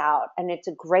figure it out. And it's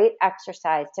a great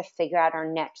exercise to figure out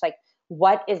our niche. Like,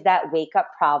 what is that wake up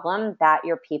problem that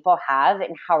your people have,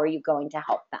 and how are you going to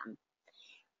help them?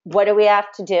 What do we have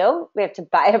to do? We have to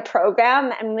buy a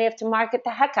program, and we have to market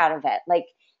the heck out of it. Like,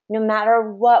 no matter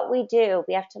what we do,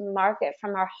 we have to market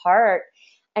from our heart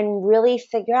and really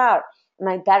figure out, am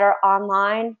I better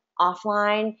online,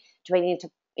 offline? Do I need to,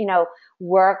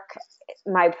 work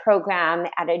my program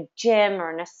at a gym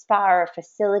or in a spa or a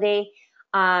facility?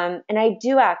 And I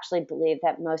do actually believe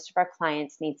that most of our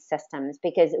clients need systems,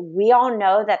 because we all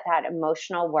know that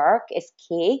emotional work is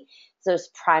key. Those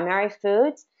primary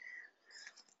foods.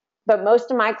 But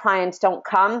most of my clients don't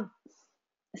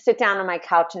sit down on my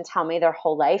couch and tell me their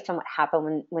whole life and what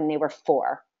happened when they were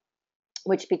 4,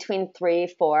 which between 3,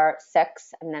 4,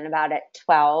 6, and then about at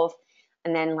 12,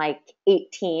 and then like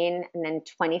 18, and then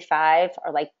 25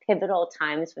 are like pivotal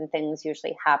times when things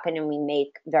usually happen, and we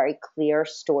make very clear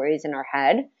stories in our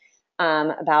head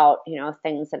about,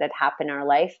 things that had happened in our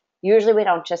life. Usually we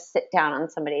don't just sit down on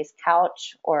somebody's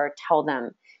couch or tell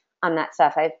them that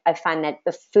stuff. I find that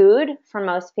the food for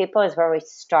most people is where we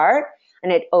start,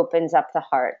 and it opens up the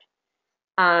heart.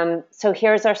 So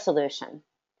here's our solution.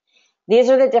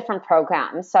 These are the different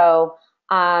programs. So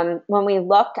when we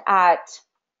look at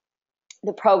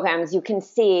the programs, you can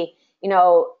see,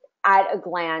 at a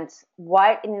glance,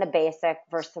 what in the basic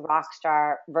versus the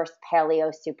Rockstar versus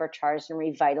Paleo Supercharged and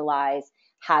Revitalize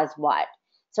has what.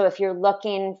 So if you're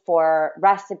looking for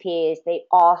recipes, they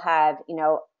all have,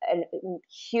 a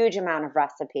huge amount of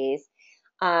recipes.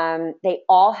 They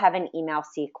all have an email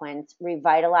sequence.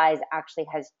 Revitalize actually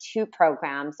has 2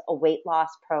 programs, a weight loss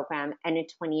program and a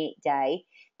 28-day.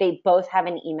 They both have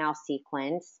an email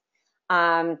sequence.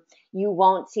 You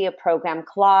won't see a program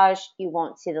collage. You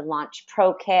won't see the Launch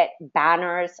Pro Kit,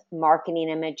 banners, marketing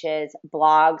images,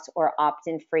 blogs, or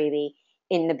opt-in freebie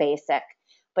in the basic.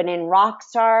 But in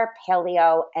Rockstar,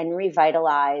 Paleo, and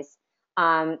Revitalize,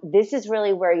 this is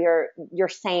really where you're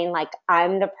saying, like,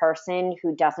 I'm the person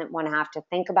who doesn't want to have to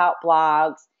think about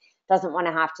blogs, doesn't want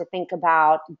to have to think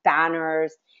about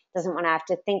banners, doesn't want to have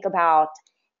to think about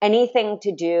anything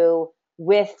to do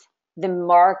with the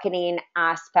marketing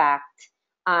aspect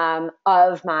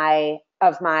of my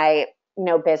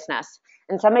business.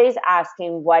 And somebody's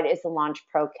asking, what is the Launch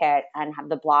Pro Kit and have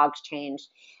the blogs changed?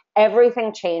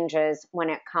 Everything changes when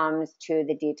it comes to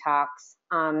the detox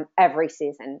every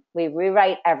season. We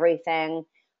rewrite everything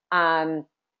from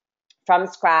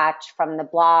scratch, from the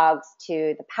blogs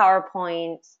to the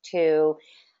PowerPoints to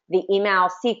the email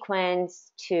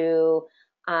sequence to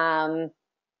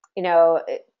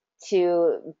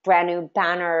to brand new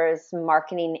banners,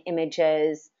 marketing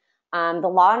images. The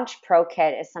Launch Pro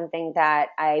Kit is something that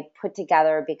I put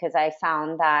together because I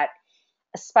found that,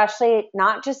 especially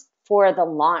not just for the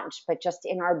launch, but just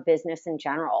in our business in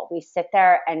general, we sit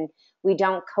there and we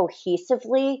don't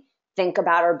cohesively think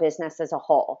about our business as a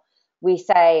whole. We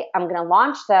say, I'm going to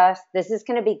launch this. This is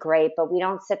going to be great. But we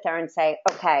don't sit there and say,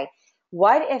 okay,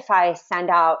 what if I send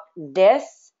out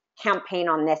this campaign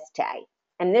on this day?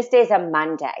 And this day is a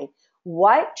Monday.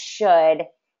 What should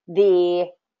the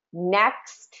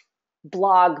next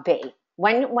blog be?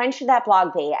 When should that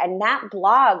blog be? And that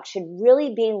blog should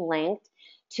really be linked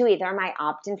to either my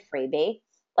opt-in freebie,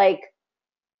 like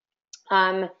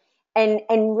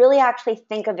and really actually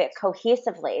think of it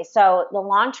cohesively. So the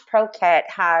Launch Pro Kit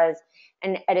has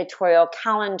an editorial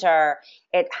calendar.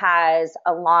 It has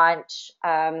a launch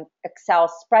Excel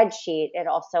spreadsheet. It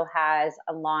also has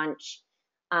a launch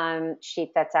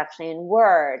sheet that's actually in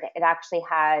Word. It actually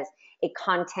has a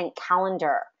content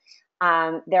calendar.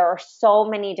 There are so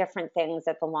many different things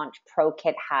that the Launch Pro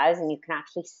Kit has, and you can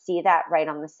actually see that right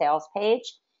on the sales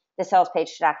page. The sales page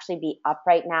should actually be up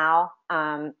right now,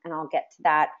 and I'll get to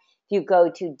that if you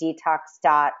go to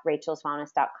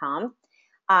detox.rachelswellness.com.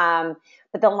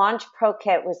 But the Launch Pro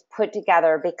Kit was put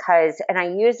together because, and I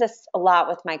use this a lot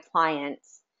with my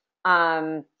clients,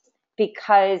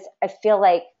 because I feel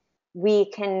like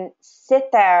we can sit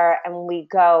there and we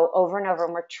go over and over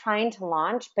and we're trying to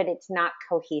launch, but it's not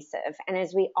cohesive. And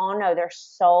as we all know, there's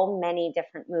so many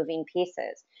different moving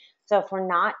pieces. So if we're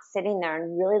not sitting there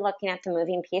and really looking at the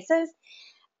moving pieces,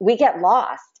 we get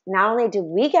lost. Not only do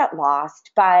we get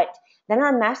lost, but then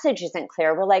our message isn't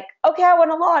clear. We're like, okay, I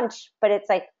want to launch, but it's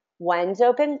like, when's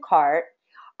open cart?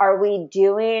 Are we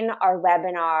doing our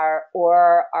webinar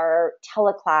or our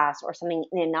teleclass or something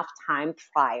in enough time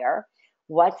prior?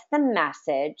 What's the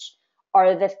message?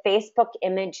 Are the Facebook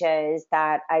images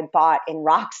that I bought in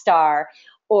Rockstar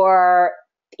or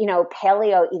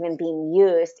paleo even being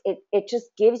used? It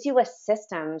just gives you a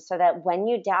system so that when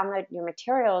you download your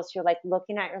materials, you're like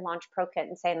looking at your Launch Pro Kit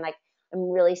and saying like,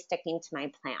 I'm really sticking to my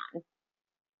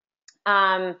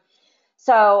plan.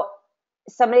 So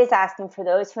somebody's asking, for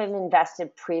those who have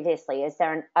invested previously, is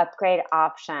there an upgrade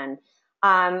option?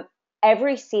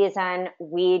 Every season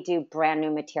we do brand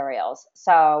new materials.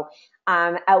 So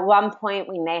at one point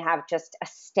we may have just a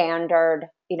standard,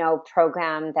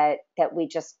 program that we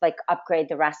just like upgrade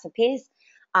the recipes.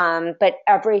 But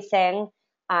everything,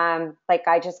 like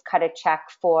I just cut a check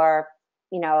for,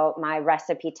 my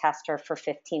recipe tester for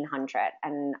 $1,500,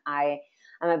 and I'm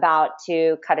about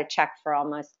to cut a check for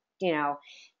almost,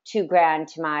 $2,000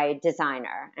 to my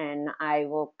designer, and I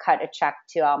will cut a check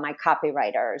to all my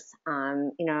copywriters,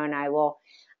 and I will,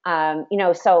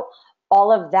 so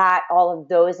all of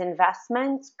those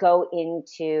investments go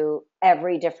into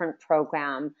every different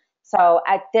program. So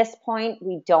at this point,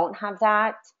 we don't have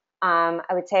that. I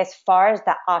would say as far as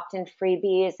the opt-in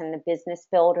freebies and the business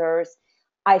builders,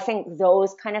 I think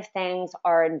those kind of things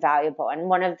are invaluable. And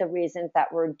one of the reasons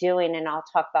that we're doing, and I'll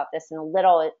talk about this in a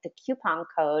little, the coupon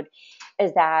code,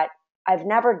 is that I've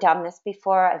never done this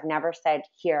before. I've never said,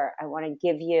 here, I want to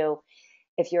give you,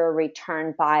 if you're a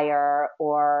return buyer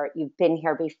or you've been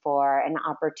here before, an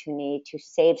opportunity to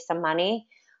save some money.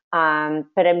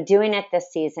 But I'm doing it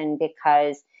this season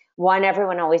because, one,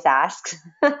 everyone always asks.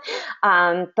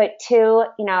 But two,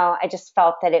 I just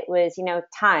felt that it was,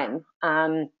 time.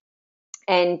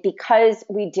 And because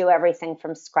we do everything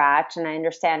from scratch, and I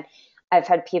understand I've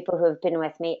had people who have been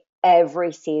with me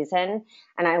every season,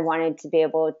 and I wanted to be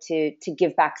able to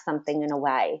give back something in a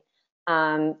way.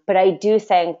 But I do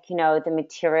think, the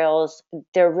materials,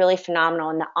 they're really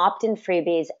phenomenal. And the opt-in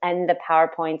freebies and the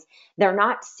PowerPoints, they're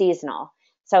not seasonal.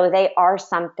 So they are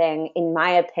something, in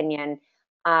my opinion,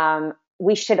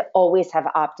 we should always have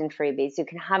opt-in freebies. You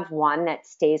can have one that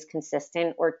stays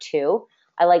consistent or two.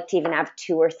 I like to even have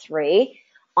 2 or 3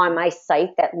 on my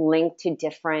site that link to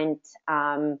different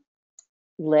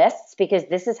lists, because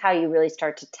this is how you really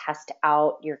start to test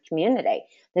out your community.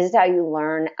 This is how you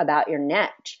learn about your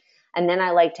niche. And then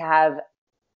I like to have,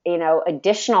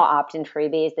 additional opt-in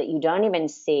freebies that you don't even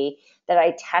see, that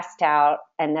I test out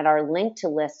and that are linked to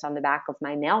lists on the back of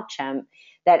my MailChimp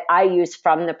that I use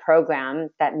from the program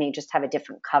that may just have a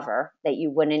different cover that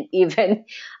you wouldn't even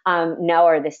know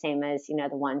are the same as, the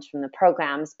ones from the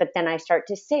programs. But then I start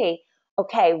to see,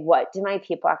 okay, what do my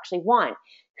people actually want?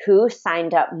 Who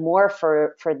signed up more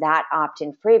for that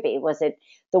opt-in freebie? Was it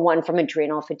the one from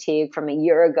Adrenal Fatigue from a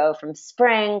year ago from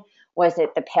spring? Was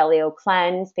it the Paleo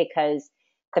Cleanse? Because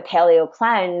the Paleo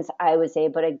Cleanse, I was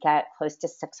able to get close to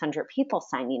 600 people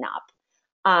signing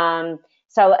up.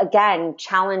 So again,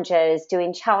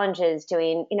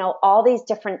 doing, all these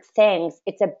different things.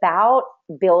 It's about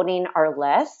building our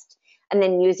list and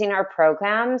then using our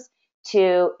programs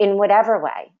to, in whatever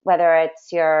way, whether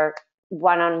it's your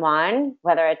one-on-one,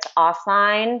 whether it's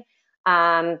offline.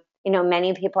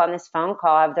 Many people on this phone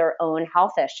call have their own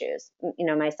health issues,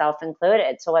 myself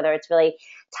included. So whether it's really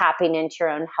tapping into your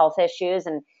own health issues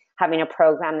and having a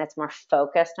program that's more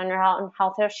focused on your own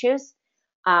health issues.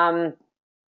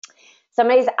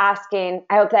 Somebody's asking,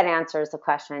 I hope that answers the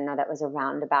question. I know that was a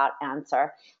roundabout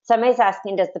answer. Somebody's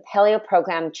asking, does the paleo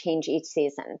program change each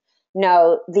season?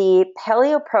 No, the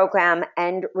paleo program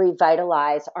and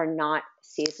Revitalize are not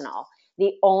seasonal.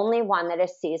 The only one that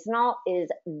is seasonal is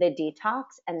the detox,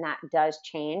 and that does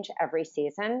change every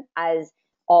season, as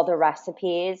all the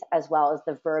recipes, as well as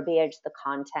the verbiage, the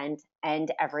content,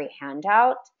 and every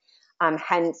handout.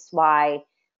 Hence why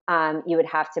you would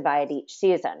have to buy it each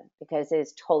season, because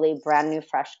it's totally brand new,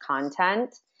 fresh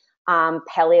content.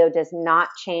 Paleo does not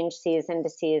change season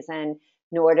to season,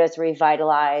 nor does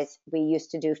Revitalize. We used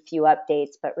to do few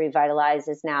updates, but Revitalize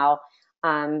is now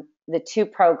the two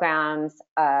programs,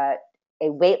 a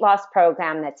weight loss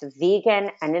program that's a vegan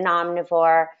and an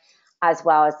omnivore, as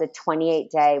well as the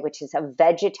 28-day, which is a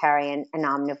vegetarian and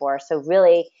omnivore. So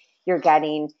really, you're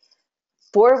getting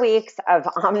 4 weeks of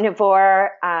omnivore,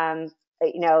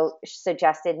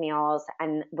 suggested meals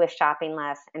and with shopping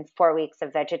lists, and 4 weeks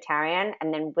of vegetarian.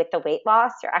 And then with the weight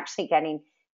loss, you're actually getting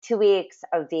 2 weeks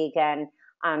of vegan,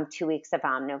 2 weeks of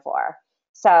omnivore.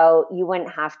 So you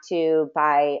wouldn't have to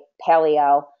buy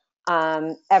paleo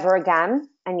ever again,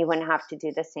 and you wouldn't have to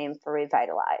do the same for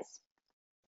Revitalize.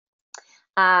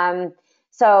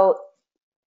 So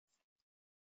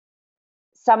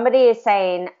somebody is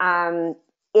saying,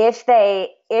 if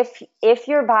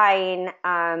you're buying,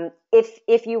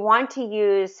 if you want to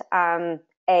use an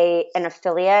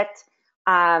affiliate,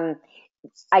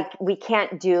 we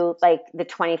can't do like the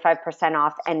 25%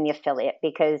 off and the affiliate,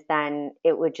 because then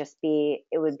it would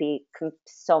be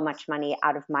so much money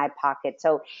out of my pocket.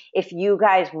 So if you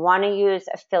guys want to use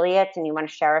affiliates and you want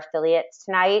to share affiliates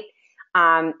tonight,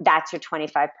 that's your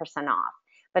 25% off.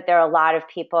 But there are a lot of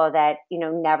people that,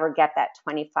 never get that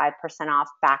 25% off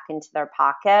back into their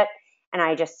pocket. And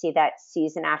I just see that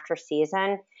season after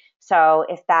season. So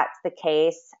if that's the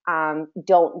case,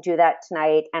 don't do that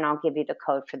tonight, and I'll give you the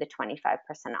code for the 25%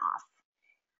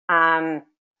 off.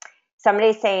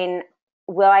 Somebody's saying,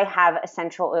 will I have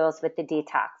essential oils with the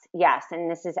detox? Yes,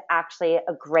 and this is actually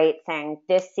a great thing.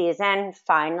 This season,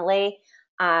 finally,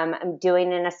 I'm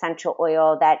doing an essential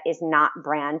oil that is not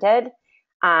branded.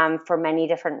 For many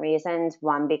different reasons.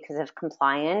 One, because of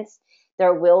compliance.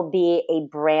 There will be a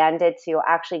branded, so you'll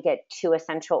actually get 2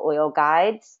 essential oil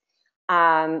guides.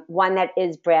 One that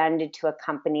is branded to a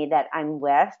company that I'm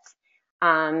with,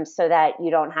 so that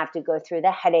you don't have to go through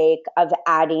the headache of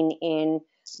adding in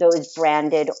those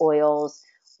branded oils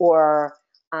or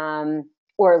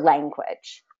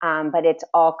language. But it's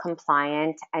all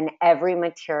compliant, and every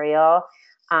material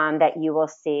that you will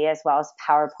see, as well as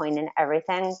PowerPoint and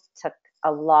everything, took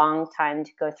a long time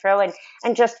to go through,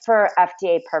 and just for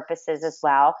FDA purposes as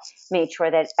well, made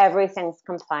sure that everything's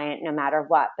compliant no matter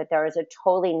what. But there is a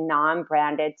totally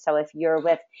non-branded. So if you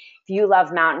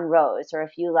love Mountain Rose, or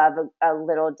if you love a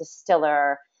little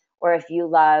distiller, or if you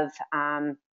love,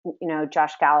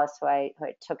 Josh Gallus, who I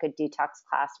took a detox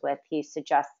class with, he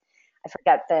suggests, I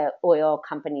forget the oil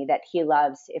company that he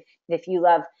loves. If you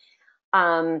love,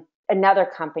 another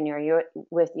company, or you're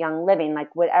with Young Living,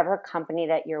 like whatever company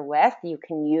that you're with, you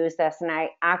can use this. And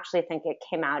I actually think it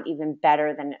came out even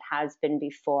better than it has been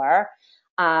before.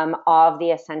 All of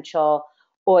the essential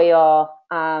oil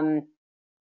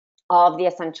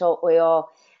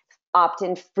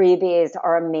opt-in freebies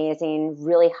are amazing.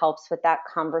 Really helps with that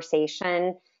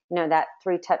conversation, that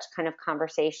 3-touch kind of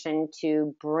conversation,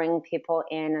 to bring people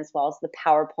in, as well as the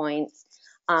PowerPoints.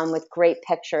 With great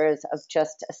pictures of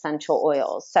just essential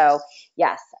oils. So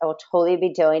yes, I will totally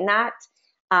be doing that.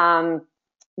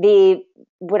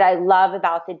 What I love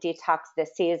about the detox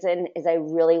this season is I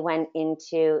really went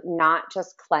into not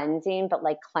just cleansing, but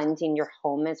like cleansing your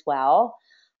home as well.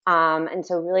 And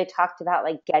so really talked about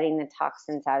like getting the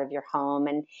toxins out of your home,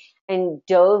 and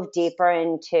dove deeper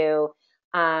into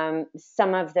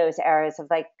some of those areas of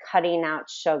like cutting out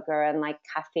sugar and like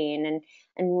caffeine,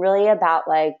 and really about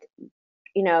like,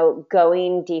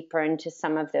 going deeper into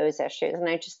some of those issues. And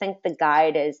I just think the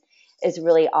guide is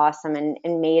really awesome, and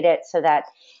made it so that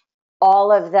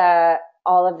all of the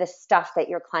stuff that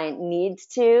your client needs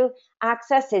to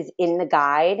access is in the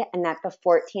guide, and that the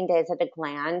 14 days at a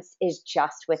glance is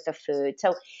just with the food.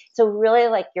 So really,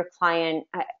 like, your client,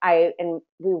 and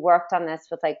we worked on this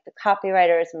with like the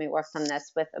copywriters, and we worked on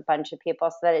this with a bunch of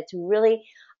people, so that it's really,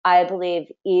 I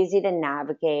believe, easy to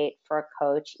navigate for a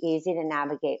coach, easy to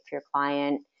navigate for your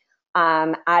client.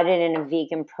 Added in a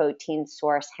vegan protein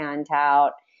source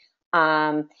handout.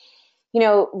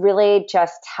 Really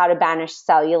just how to banish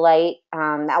cellulite.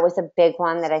 That was a big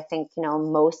one that I think,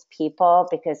 most people,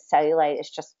 because cellulite is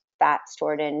just fat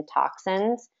stored in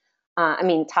toxins.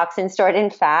 Toxins stored in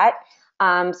fat.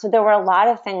 So there were a lot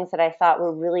of things that I thought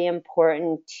were really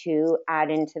important to add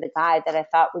into the guide, that I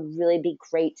thought would really be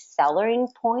great selling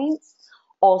points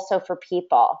also for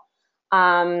people.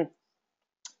 And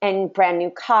brand new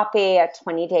copy, a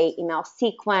 20-day email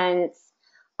sequence,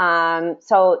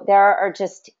 So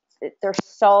there's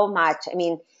so much. I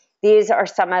mean, these are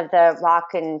some of the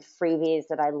rockin' freebies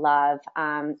that I love.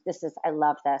 I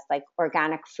love this, like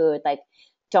organic food, like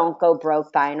don't go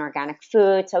broke buying organic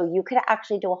food. So you could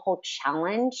actually do a whole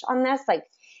challenge on this, like,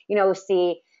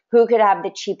 see who could have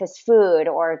the cheapest food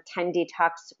or 10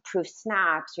 detox proof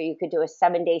snacks, or you could do a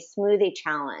 7-day smoothie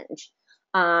challenge.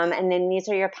 And then these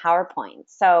are your PowerPoints.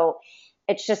 So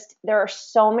it's just, there are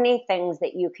so many things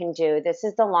that you can do. This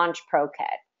is the Launch Pro Kit.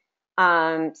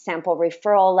 Sample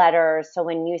referral letters. So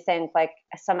when you think like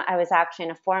I was actually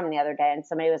in a forum the other day and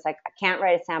somebody was like, I can't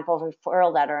write a sample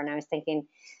referral letter. And I was thinking,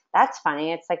 that's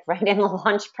funny. It's like right in the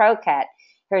Launch Pro Kit.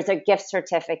 Here's a gift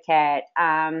certificate.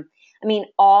 I mean,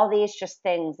 all these just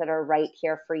things that are right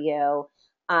here for you.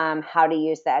 How to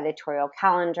use the editorial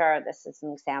calendar. This is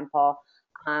an example,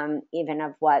 even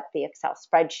of what the Excel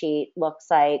spreadsheet looks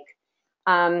like.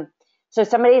 So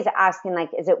somebody's asking, like,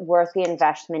 is it worth the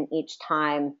investment each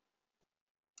time?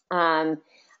 I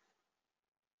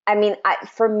mean,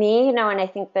 for me, and I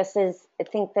think this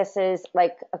is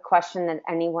like a question that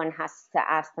anyone has to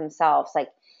ask themselves. Like,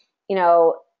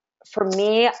 for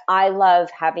me, I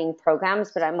love having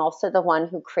programs, but I'm also the one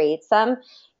who creates them.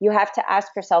 You have to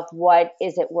ask yourself, what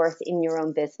is it worth in your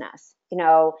own business?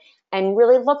 And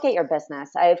really look at your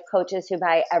business. I have coaches who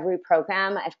buy every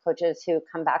program. I have coaches who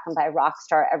come back and buy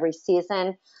Rockstar every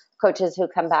season. Coaches who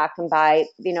come back and buy,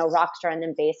 Rockstar and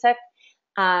then Basic.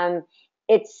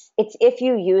 It's if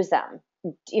you use them.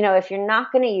 If you're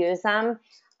not going to use them,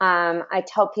 I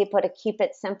tell people to keep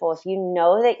it simple. If you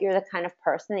know that you're the kind of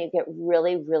person that you get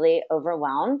really, really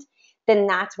overwhelmed, then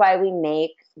that's why we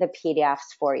make the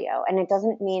PDFs for you. And it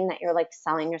doesn't mean that you're like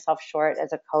selling yourself short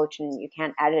as a coach and you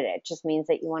can't edit it. It just means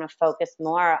that you want to focus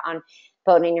more on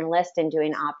building your list and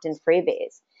doing opt-in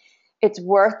freebies. It's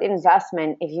worth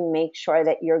investment if you make sure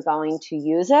that you're going to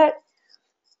use it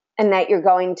and that you're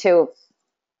going to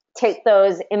take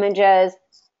those images,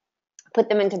 put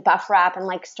them into buffer wrap, and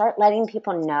like start letting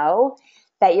people know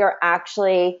that you're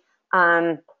actually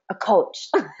a coach.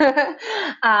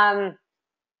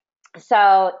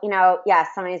 So,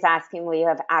 somebody's asking, will you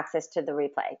have access to the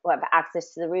replay? We'll have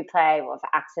access to the replay. We'll have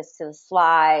access to the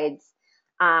slides,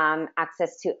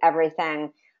 access to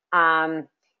everything.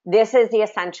 This is the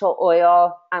essential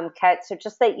oil kit. So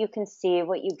just that you can see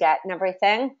what you get and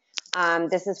everything.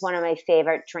 This is one of my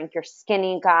favorite, Drink Your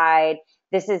Skinny guide.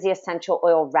 This is the essential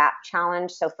oil wrap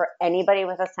challenge. So for anybody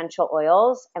with essential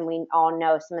oils, and we all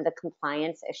know some of the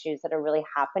compliance issues that are really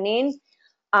happening,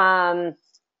 I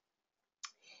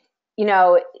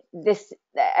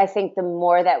think the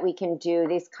more that we can do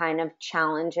these kind of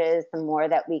challenges, the more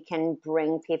that we can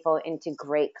bring people into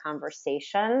great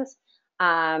conversations,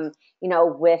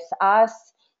 with us.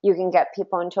 You can get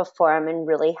people into a forum and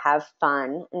really have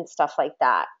fun and stuff like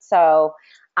that. So,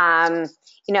 in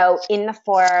the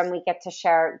forum, we get to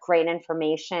share great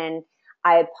information.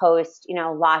 I post,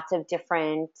 lots of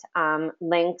different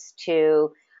links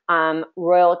to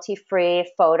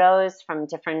royalty-free photos from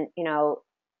different,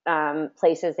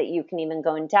 places that you can even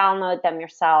go and download them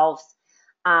yourselves.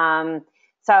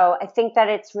 So I think that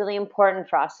it's really important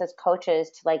for us as coaches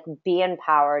to like be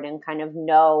empowered and kind of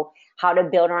know how to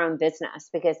build our own business,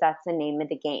 because that's the name of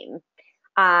the game.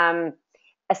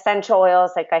 Essential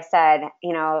oils, like I said,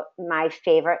 my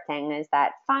favorite thing is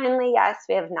that finally, yes,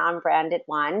 we have non-branded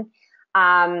one.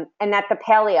 And that the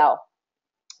paleo,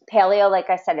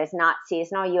 like I said, is not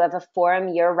seasonal. You have a forum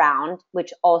year round,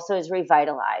 which also is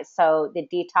revitalized. So the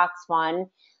detox one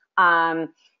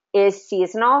is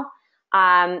seasonal.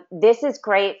 This is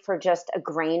great for just a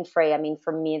grain free. I mean,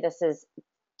 for me, this has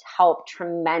helped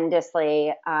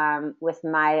tremendously with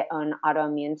my own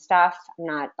autoimmune stuff. I'm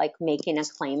not like making a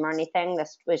claim or anything.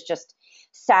 This was just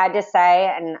sad to say.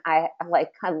 And I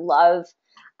love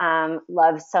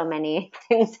so many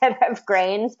things that have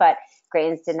grains, but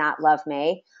grains did not love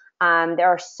me. There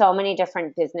are so many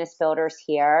different business builders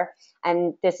here.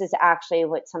 And this is actually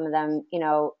what some of them,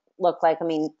 look like. I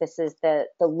mean, this is the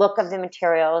look of the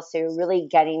materials. So you're really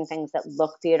getting things that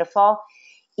look beautiful.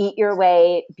 Eat Your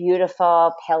Way,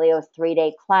 beautiful, paleo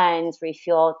 3-day cleanse,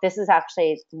 refuel. This is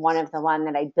actually one of the one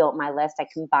that I built my list. I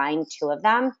combined two of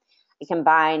them. I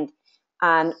combined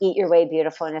Eat Your Way,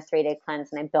 beautiful, and a 3-day cleanse,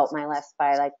 and I built my list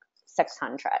by like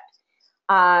 600.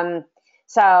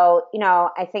 So,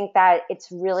 I think that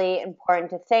it's really important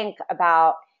to think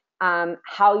about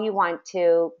how you want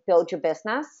to build your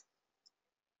business.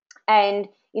 And,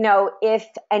 if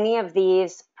any of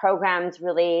these programs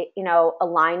really,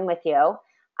 align with you,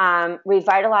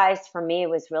 Revitalized for me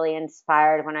was really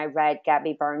inspired when I read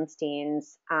Gabby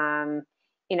Bernstein's, Ing,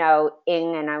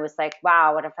 and I was like,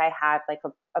 wow, what if I had like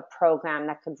a program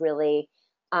that could really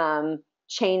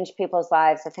change people's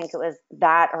lives. I think it was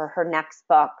that or her next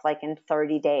book, like in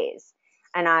 30 days.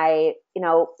 And I,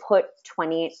 put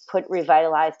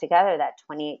Revitalize together, that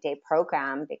 28-day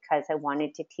program, because I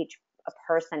wanted to teach a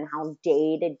person how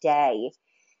day to day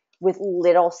with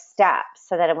little steps,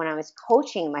 so that when I was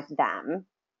coaching with them,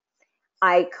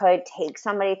 I could take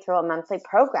somebody through a monthly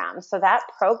program. So that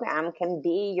program can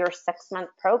be your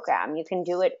 6-month program. You can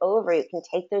do it over. You can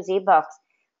take those ebooks.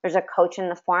 There's a coach in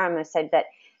the forum who said that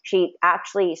she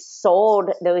actually sold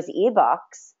those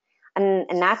ebooks,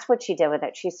 and that's what she did with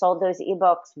it. She sold those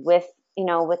ebooks with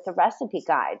the recipe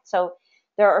guide. So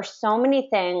there are so many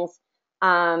things,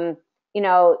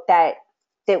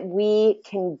 that we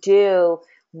can do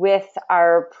with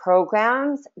our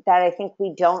programs that I think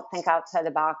we don't think outside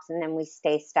the box, and then we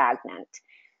stay stagnant.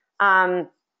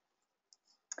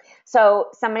 So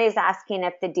somebody's asking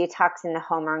if the detox in the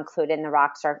home are included in the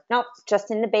Rockstar. Nope,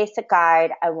 just in the basic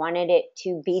guide. I wanted it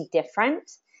to be different,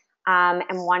 and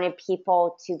wanted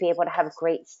people to be able to have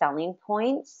great selling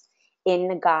points in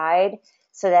the guide,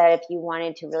 so that if you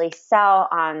wanted to really sell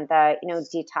on the,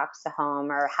 detox the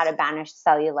home or how to banish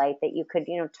cellulite, that you could,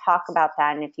 talk about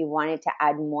that. And if you wanted to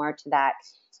add more to that,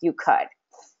 you could.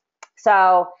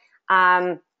 So,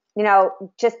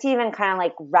 just to even kind of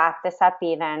like wrap this up,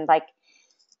 even like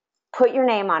put your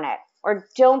name on it or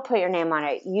don't put your name on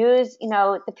it. Use,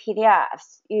 the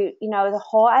PDFs. The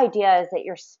whole idea is that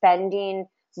you're spending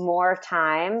more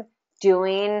time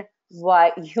doing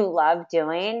what you love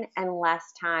doing and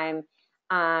less time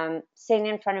sitting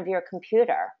in front of your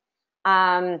computer.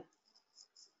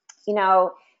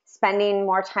 Spending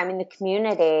more time in the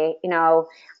community,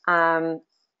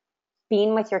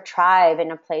 being with your tribe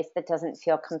in a place that doesn't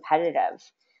feel competitive.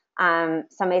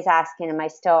 Somebody's asking, am I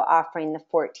still offering the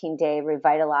 14-day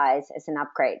Revitalize as an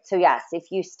upgrade? So yes,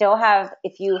 if you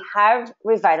have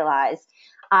Revitalize,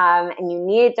 and you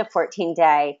need the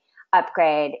 14-day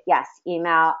upgrade, yes,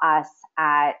 email us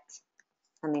at,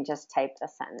 let me just type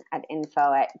this in, at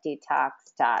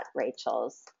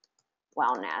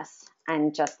info@detox.rachelswellness,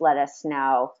 and just let us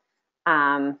know.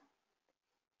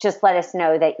 Just let us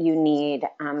know that you need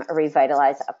a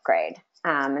Revitalize upgrade,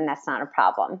 and that's not a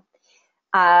problem.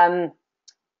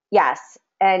 Yes,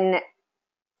 and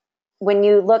when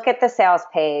you look at the sales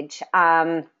page,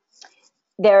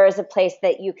 there is a place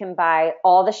that you can buy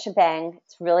all the shebang.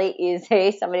 It's really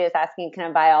easy. Somebody was asking, can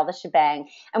I buy all the shebang?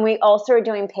 And we also are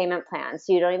doing payment plans.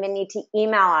 So you don't even need to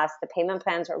email us. The payment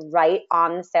plans are right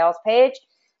on the sales page.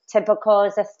 Typical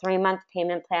is a 3-month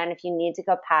payment plan. If you need to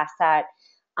go past that,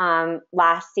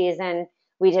 last season,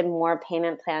 we did more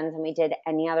payment plans than we did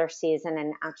any other season.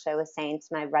 And actually I was saying to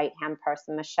my right-hand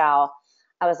person, Michelle,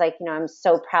 I was like, I'm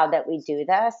so proud that we do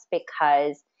this,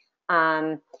 because,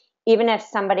 even if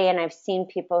somebody, and I've seen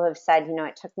people who have said,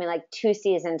 it took me like 2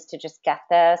 seasons to just get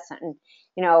this, and,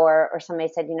 or somebody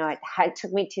said, it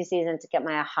took me 2 seasons to get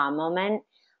my aha moment.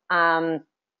 The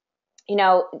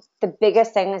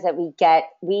biggest thing is that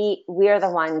we are the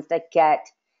ones that get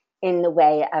in the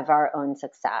way of our own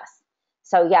success.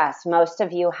 So yes, most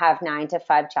of you have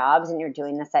 9-to-5 jobs and you're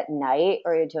doing this at night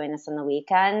or you're doing this on the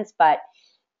weekends, but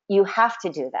you have to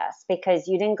do this because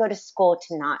you didn't go to school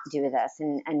to not do this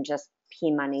and just pee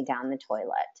money down the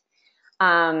toilet.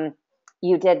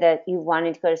 You did that. You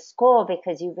wanted to go to school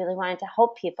because you really wanted to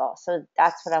help people. So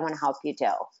that's what I want to help you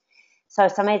do. So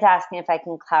somebody's asking if I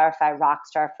can clarify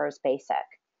Rockstar First Basic.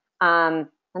 Let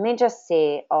me just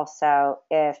see also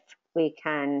if we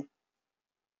can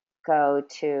go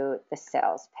to the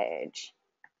sales page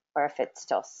or if it's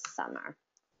still summer.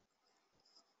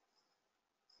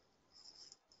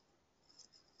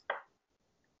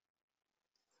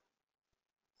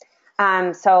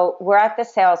 So we're at the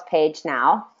sales page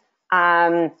now.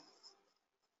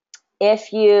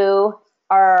 If you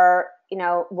are,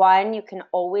 one, you can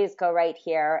always go right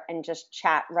here and just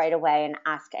chat right away and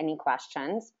ask any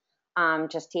questions,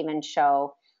 just to even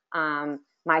show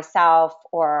myself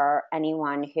or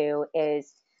anyone who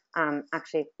is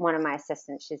actually one of my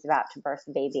assistants. She's about to birth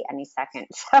a baby any second.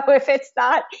 So if it's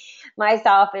not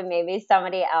myself and maybe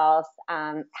somebody else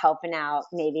helping out,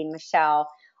 maybe Michelle,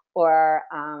 or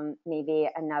maybe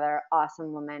another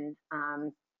awesome woman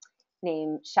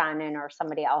named Shannon or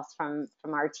somebody else from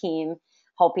our team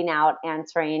helping out,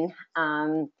 answering.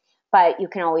 But you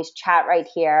can always chat right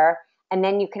here. And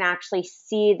then you can actually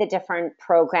see the different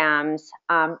programs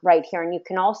right here. And you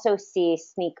can also see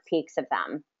sneak peeks of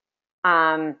them.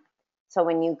 So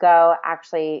when you go,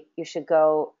 actually, you should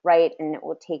go right and it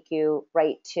will take you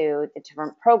right to the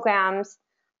different programs,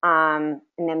 and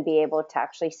then be able to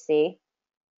actually see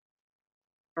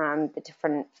the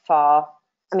different fall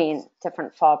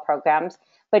programs.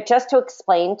 But just to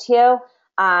explain to you,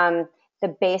 The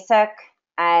basic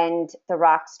and the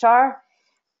Rockstar.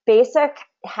 Basic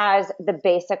has the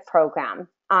basic program.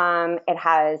 It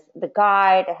has the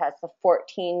guide. It has the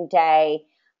 14-day,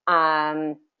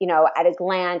 at a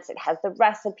glance. It has the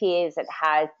recipes. It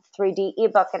has 3D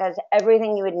ebook. It has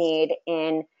everything you would need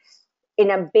in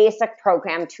a basic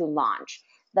program to launch.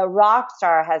 The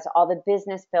Rockstar has all the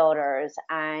business builders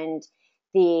and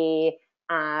the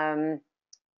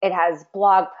it has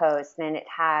blog posts, and it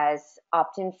has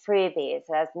opt-in freebies.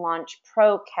 It has Launch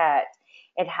Pro Kit.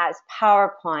 It has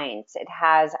PowerPoints. It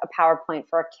has a PowerPoint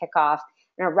for a kickoff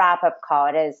and a wrap-up call.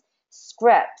 It has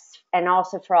scripts, and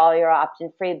also for all your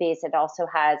opt-in freebies, it also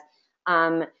has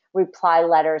reply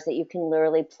letters that you can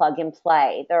literally plug and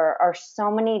play. There are so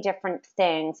many different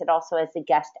things. It also has the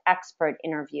guest expert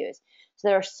interviews. So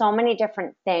there are so many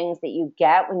different things that you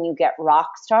get when you get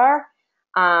Rockstar.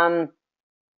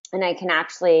 And I can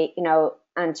actually,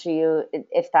 answer you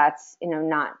if that's,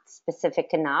 not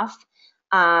specific enough.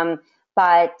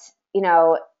 But,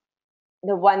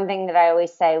 the one thing that I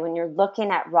always say when you're looking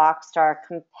at Rockstar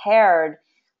compared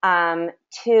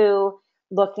to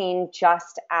looking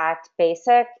just at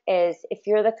basic is if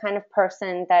you're the kind of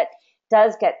person that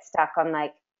does get stuck on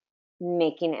like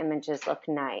making images look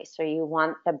nice, or you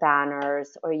want the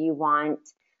banners, or you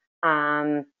want,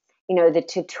 the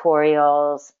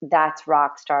tutorials, that's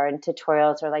Rockstar. And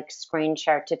tutorials are like screen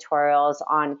share tutorials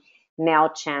on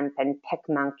MailChimp and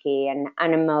PicMonkey and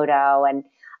Animoto and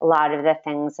a lot of the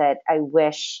things that I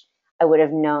wish I would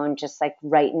have known just like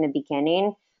right in the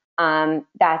beginning.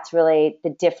 That's really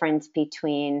the difference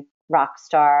between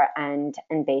Rockstar and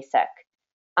Basic.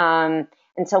 And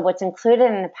so what's included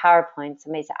in the PowerPoint,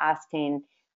 somebody's asking,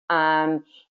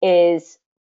 is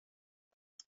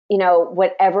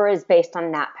whatever is based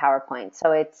on that PowerPoint.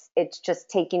 So it's just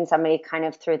taking somebody kind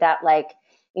of through that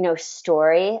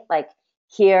story, like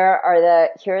here are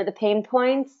the pain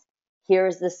points,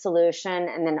 here's the solution,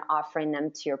 and then offering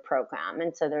them to your program.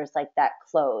 And so there's like that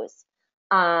close.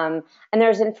 And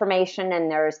there's information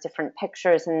and there's different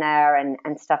pictures in there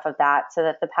and stuff of that, so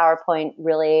that the PowerPoint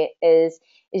really is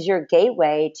your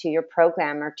gateway to your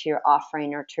program or to your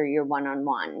offering or to your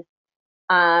one-on-one.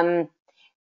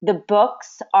 The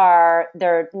books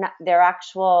they're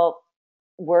actual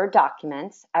Word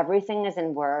documents. Everything is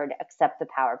in Word except the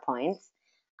PowerPoints.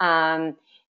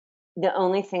 The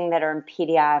only thing that are in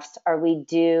PDFs are we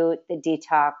do the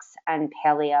detox and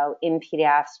paleo in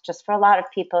PDFs just for a lot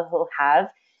of people who have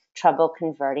trouble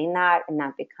converting that, and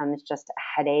that becomes just a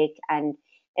headache, and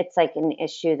it's like an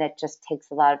issue that just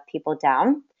takes a lot of people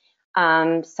down.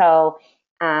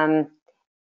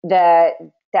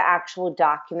 The actual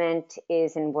document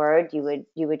is in Word. You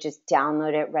would just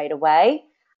download it right away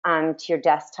to your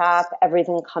desktop.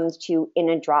 Everything comes to you in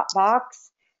a Dropbox.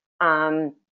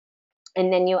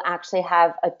 And then you actually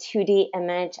have a 2D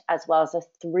image as well as a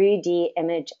 3D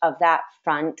image of that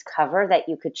front cover that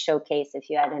you could showcase if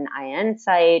you had an IN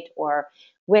site or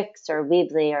Wix or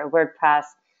Weebly or WordPress.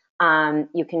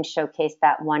 You can showcase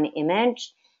that one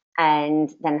image and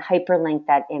then hyperlink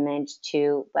that image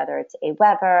to whether it's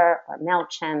Aweber or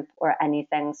MailChimp or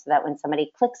anything, so that when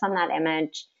somebody clicks on that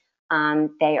image,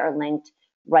 they are linked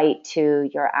right to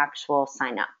your actual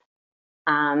sign up.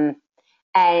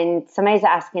 And somebody's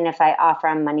asking if I offer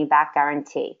a money back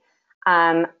guarantee.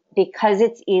 Because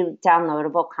it's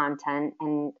downloadable content,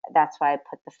 and that's why I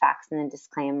put the facts in the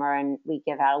disclaimer, and we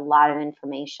give out a lot of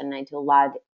information. I do a lot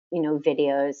of,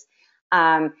 videos.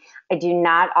 I do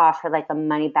not offer like a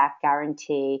money back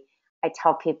guarantee. I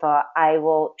tell people I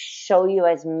will show you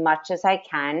as much as I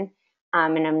can.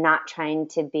 And I'm not trying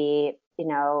to be,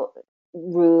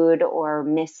 rude or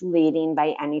misleading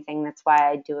by anything. That's why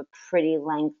I do a pretty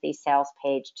lengthy sales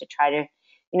page to try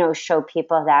to, show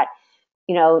people that,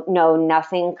 no,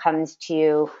 nothing comes to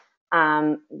you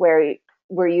where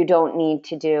you don't need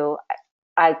to do,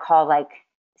 I call like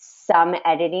some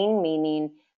editing,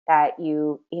 meaning that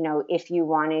if you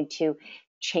wanted to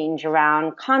change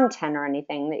around content or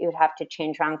anything, that you would have to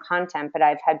change around content. But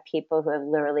I've had people who have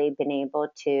literally been able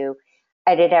to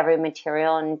edit every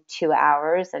material in 2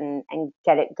 hours and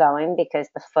get it going, because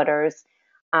the footers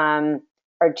are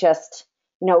just,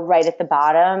 right at the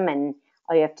bottom, and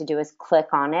all you have to do is click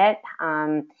on it.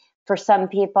 For some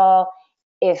people,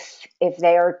 if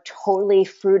they are totally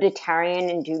fruitarian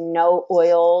and do no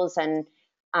oils and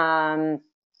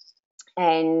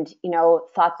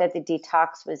thought that the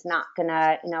detox was not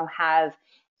gonna, have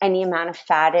any amount of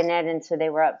fat in it, and so they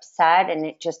were upset and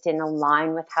it just didn't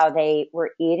align with how they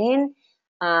were eating,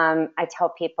 I tell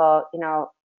people,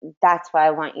 that's why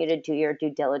I want you to do your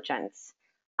due diligence.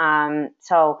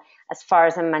 So as far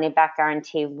as a money back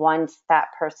guarantee, once that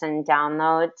person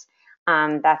downloads,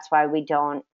 That's why we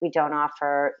don't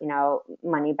offer,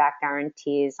 money back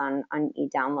guarantees on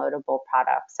e-downloadable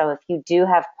products. So if you do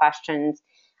have questions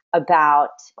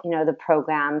about, the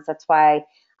programs, that's why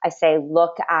I say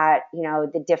look at,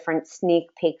 the different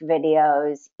sneak peek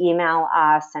videos, email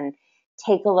us and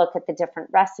take a look at the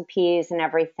different recipes and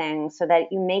everything so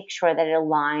that you make sure that it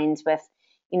aligns with,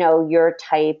 your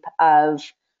type of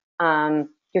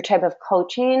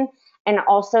coaching, and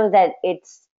also that it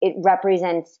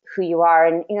represents who you are.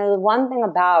 And the one thing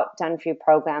about done for you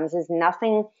programs is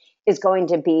nothing is going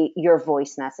to be your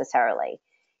voice necessarily.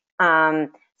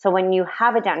 So when you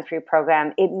have a done for you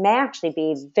program, it may actually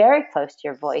be very close to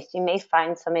your voice. You may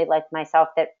find somebody like myself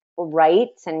that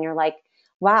writes and you're like,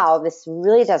 wow, this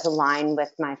really does align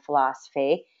with my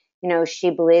philosophy. She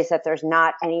believes that there's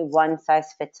not any one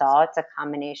size fits all. It's a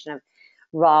combination of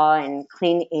raw and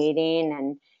clean eating,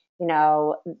 and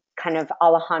kind of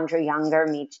Alejandro Younger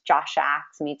meets Josh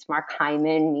Axe, meets Mark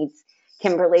Hyman, meets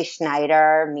Kimberly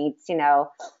Schneider, meets,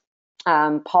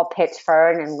 Paul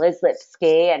Pitchford and Liz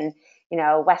Lipsky and,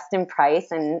 Weston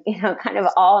Price, and, kind of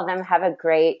all of them have a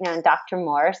great, Dr.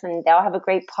 Morse, and they'll have a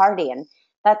great party. And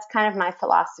that's kind of my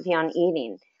philosophy on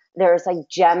eating. There's like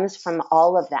gems from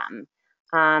all of them.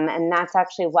 And that's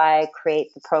actually why I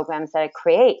create the programs that I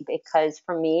create, because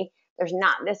for me, there's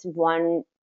not this one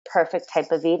perfect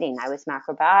type of eating. I was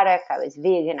macrobiotic, I was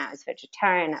vegan, I was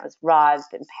vegetarian, I was raw, I've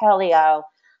been paleo,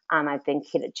 I've been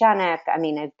ketogenic. I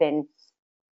mean, I've been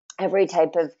every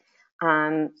type of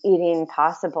eating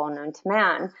possible known to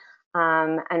man.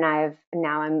 And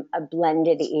I'm a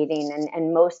blended eating,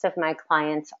 and most of my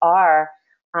clients are,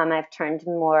 I've turned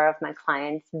more of my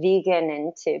clients vegan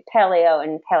into paleo,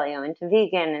 and paleo into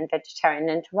vegan, and vegetarian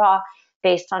into raw,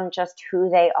 based on just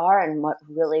who they are and what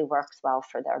really works well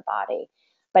for their body.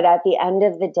 But at the end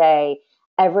of the day,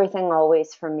 everything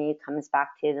always for me comes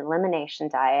back to the elimination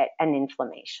diet and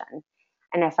inflammation.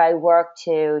 And if I work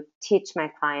to teach my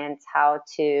clients how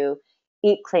to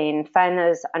eat clean, find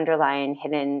those underlying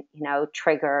hidden,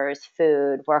 triggers,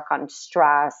 food, work on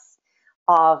stress,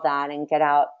 all of that, and get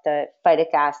out the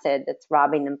phytic acid that's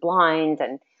robbing them blind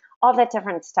and all that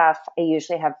different stuff, I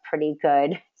usually have pretty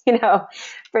good,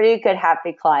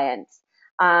 happy clients.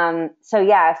 So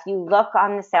yeah, if you look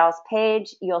on the sales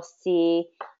page, you'll see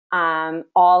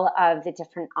all of the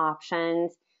different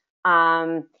options.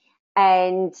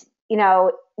 And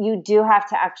you do have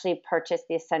to actually purchase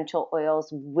the essential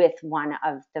oils with one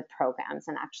of the programs,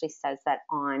 and actually says that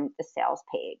on the sales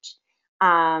page.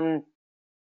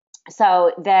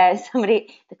 So the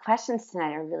questions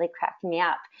tonight are really cracking me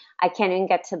up. I can't even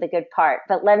get to the good part,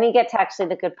 but let me get to actually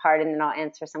the good part, and then I'll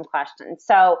answer some questions.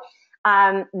 So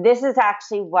this is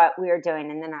actually what we are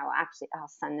doing, and then I'll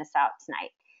send this out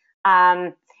tonight.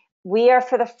 We are,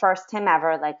 for the first time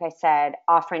ever, like I said,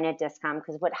 offering a discount,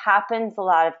 because what happens a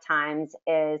lot of times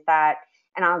is that,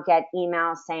 and I'll get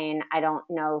emails saying, I don't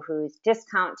know whose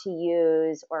discount to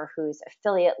use or whose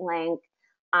affiliate link.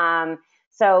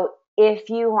 So if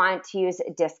you want to use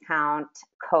a discount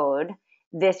code,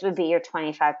 this would be your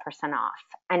 25% off,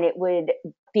 and it would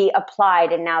be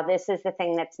applied. And now this is the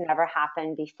thing that's never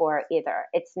happened before either.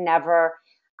 It's never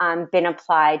been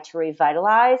applied to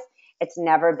Revitalize. It's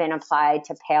never been applied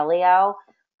to paleo.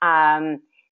 I'm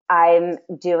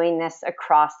doing this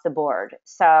across the board.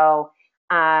 So,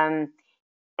 and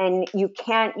you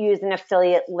can't use an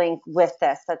affiliate link with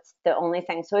this. That's the only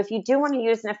thing. So if you do want to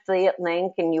use an affiliate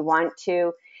link and you want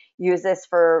to use this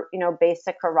for,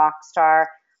 basic or Rockstar,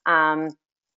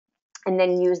 and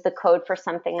then use the code for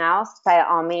something else, by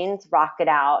all means, rock it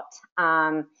out.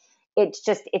 It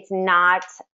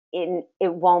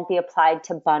won't be applied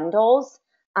to bundles.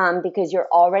 Because you're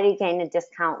already getting a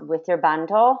discount with your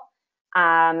bundle,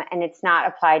 and it's not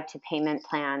applied to payment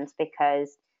plans,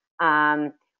 because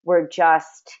we're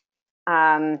just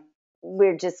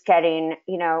getting,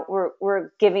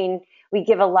 we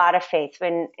give a lot of faith,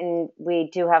 and we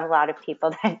do have a lot of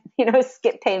people that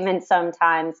skip payments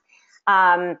sometimes.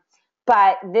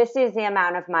 But this is the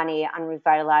amount of money on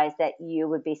Revitalize that you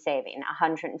would be saving: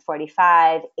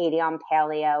 145, 80 on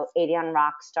Paleo, 80 on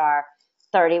Rockstar,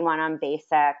 31 on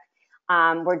Basic.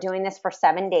 We're doing this for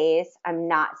 7 days. I'm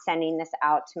not sending this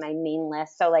out to my main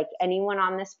list. So like anyone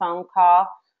on this phone call,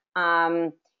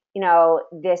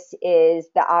 this is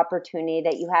the opportunity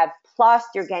that you have. Plus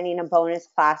you're getting a bonus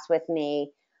class with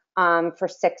me for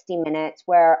 60 minutes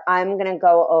where I'm going to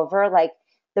go over like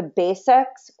the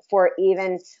basics for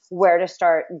even where to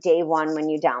start day one when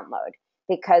you download.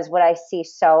 Because what I see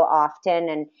so often,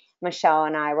 and Michelle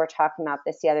and I were talking about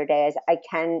this the other day, is I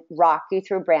can rock you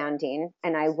through branding,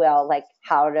 and I will, like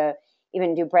how to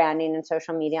even do branding and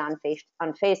social media on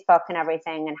Facebook and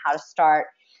everything, and how to start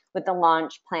with the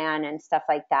launch plan and stuff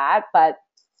like that. But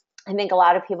I think a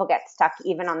lot of people get stuck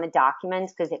even on the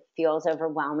documents because it feels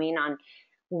overwhelming on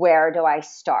where do I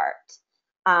start.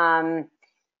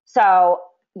 So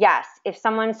yes, if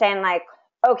someone's saying like,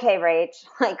 okay, Rach,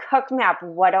 like hook me up,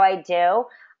 what do I do?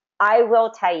 I will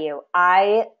tell you,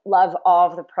 I love all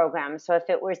of the programs. So if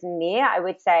it was me, I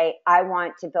would say I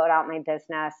want to build out my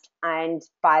business and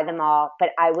buy them all, but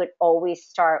I would always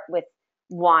start with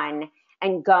one.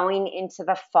 And going into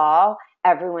the fall,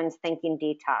 everyone's thinking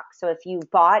detox. So if you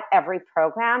bought every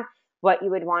program, what you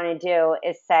would want to do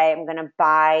is say, I'm going to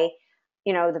buy,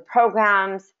 the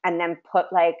programs and then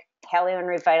put like paleo and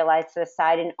revitalize to the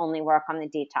side and only work on the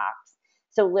detox.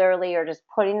 So literally you're just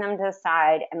putting them to the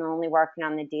side and only working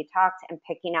on the detox and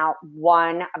picking out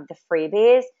one of the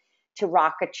freebies to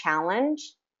rock a challenge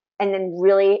and then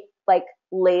really like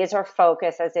laser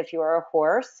focus as if you were a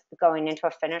horse going into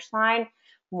a finish line,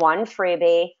 one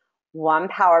freebie, one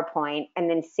PowerPoint, and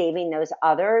then saving those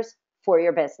others for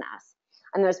your business.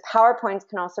 And those PowerPoints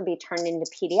can also be turned into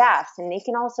PDFs, and they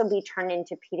can also be turned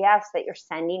into PDFs that you're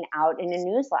sending out in a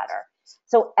newsletter.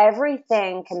 So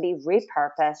everything can be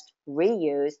repurposed,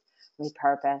 reused,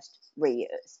 repurposed,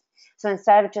 reused. So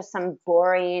instead of just some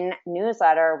boring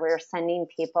newsletter where you're sending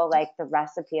people like the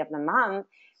recipe of the month,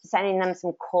 sending them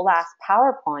some cool ass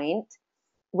PowerPoint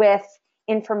with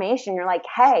information. You're like,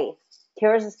 hey,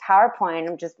 here's this PowerPoint.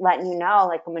 I'm just letting you know,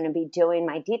 like I'm going to be doing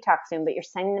my detox soon, but you're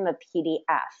sending them a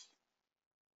PDF.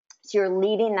 So you're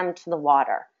leading them to the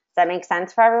water. Does that make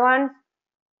sense for everyone?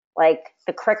 Like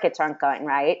the crickets aren't going,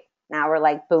 right? Now we're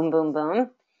like boom, boom,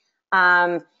 boom.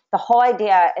 The whole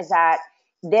idea is that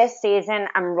this season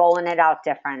I'm rolling it out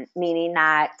different, meaning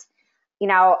that,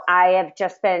 I have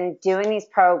just been doing these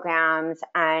programs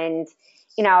and,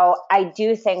 I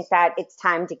do think that it's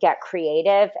time to get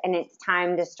creative and it's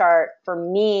time to start for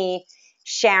me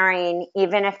sharing,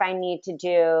 even if I need to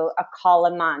do a call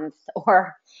a month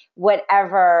or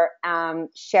whatever,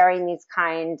 sharing these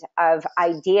kind of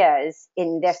ideas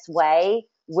in this way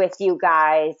with you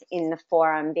guys in the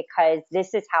forum, because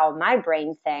this is how my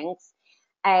brain thinks.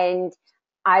 And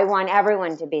I want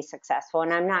everyone to be successful.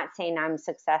 And I'm not saying I'm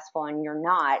successful and you're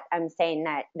not. I'm saying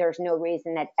that there's no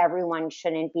reason that everyone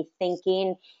shouldn't be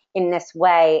thinking in this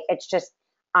way. It's just,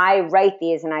 I write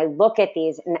these and I look at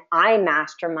these and I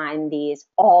mastermind these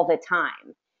all the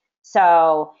time.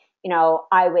 So,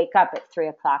 I wake up at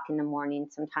 3:00 in the morning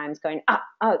sometimes going,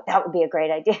 oh, that would be a great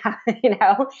idea,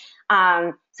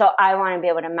 So I want to be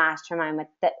able to mastermind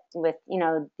with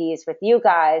these with you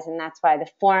guys. And that's why the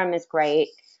forum is great.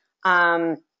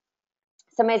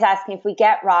 Somebody's asking if we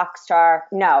get Rockstar.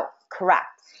 No,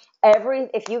 correct.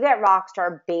 If you get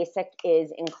Rockstar, basic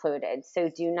is included. So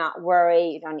do not worry.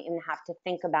 You don't even have to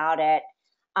think about it.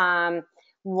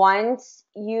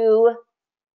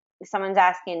 Someone's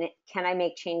asking, can I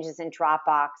make changes in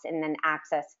Dropbox and then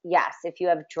access? Yes. If you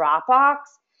have Dropbox,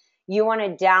 you want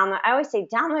to download. I always say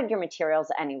download your materials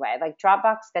anyway. Like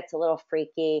Dropbox gets a little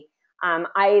freaky.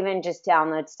 I even just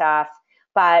download stuff.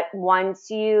 But once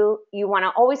you want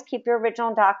to always keep your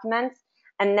original documents.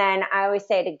 And then I always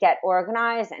say to get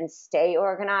organized and stay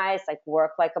organized, like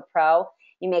work like a pro.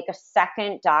 You make a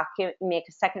second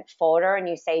folder and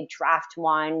you say draft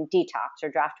 1 detox or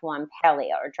draft 1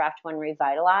 paleo or draft 1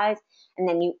 revitalize. And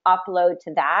then you upload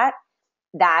to that.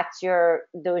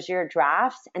 Those are your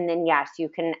drafts. And then yes, you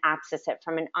can access it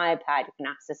from an iPad. You can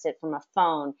access it from a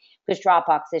phone because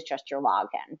Dropbox is just your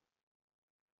login.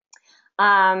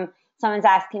 Someone's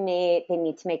asking me, they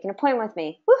need to make an appointment with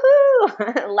me.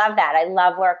 Woohoo! Love that. I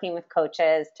love working with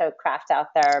coaches to craft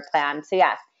out their plan. So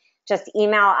yes, just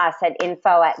email us at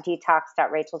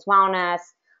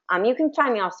info@detox.rachelswellness. You can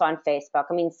find me also on Facebook.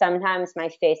 I mean, sometimes my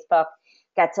Facebook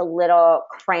gets a little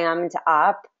crammed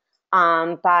up,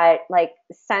 but like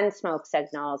send smoke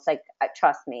signals. Like,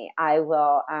 trust me, I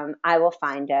will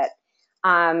find it.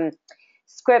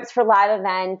 Scripts for live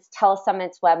events,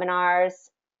 telesummits,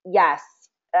 webinars. Yes.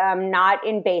 Not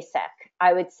in basic.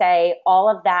 I would say all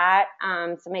of that.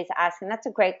 Somebody's asking, that's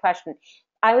a great question.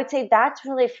 I would say that's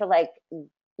really for like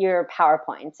your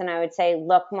PowerPoints. And I would say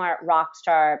look more at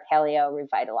Rockstar, Paleo,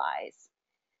 Revitalize.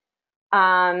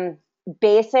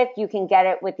 Basic, you can get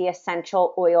it with the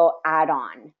essential oil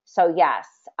add-on. So yes,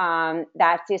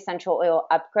 that's the essential oil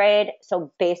upgrade. So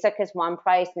basic is one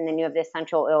price and then you have the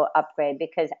essential oil upgrade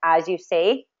because as you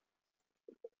see,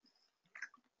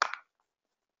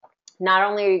 not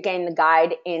only are you getting the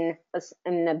guide in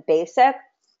the basic,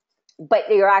 but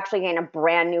you're actually getting a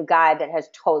brand new guide that has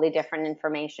totally different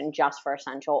information just for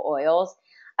essential oils,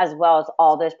 as well as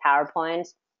all those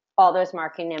PowerPoints, all those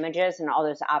marketing images, and all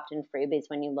those opt-in freebies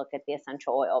when you look at the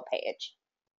essential oil page.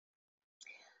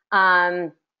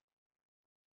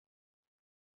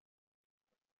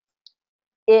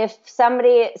 if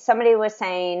somebody was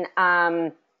saying,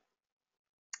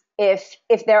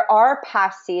 if there are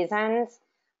past seasons,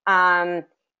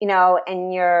 you know,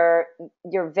 and you're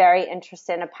very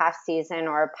interested in a past season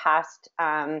or a past,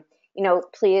 you know,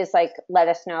 please like let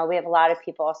us know. We have a lot of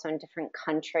people also in different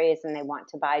countries and they want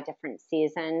to buy different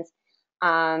seasons.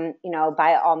 You know,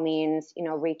 by all means, you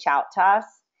know, reach out to us.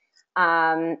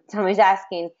 Somebody's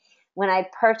asking, when I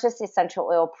purchased the essential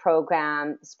oil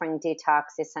program, Spring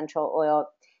Detox, the essential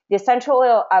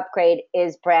oil upgrade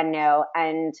is brand new.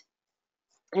 And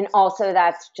also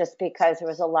that's just because there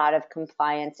was a lot of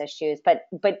compliance issues. But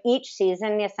each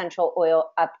season, the essential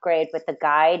oil upgrade with the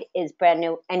guide is brand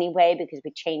new anyway, because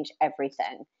we change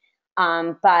everything.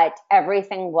 But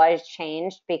everything was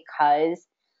changed because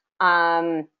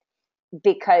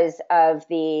of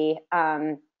the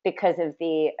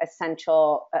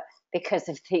essential because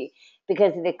of the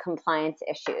compliance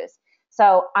issues.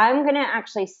 So I'm going to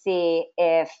actually see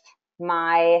if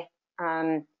my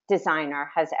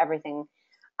designer has everything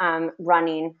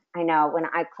running. I know when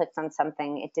I clicked on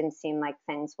something, it didn't seem like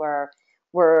things were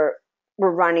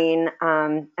running,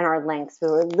 and our links. We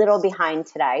were a little behind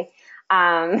today.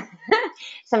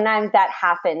 Sometimes that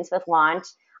happens with launch.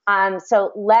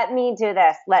 So let me do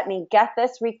this. Let me get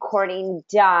this recording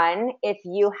done. If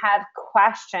you have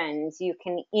questions, you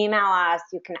can email us.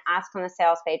 You can ask on the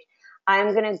sales page.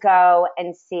 I'm going to go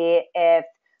and see if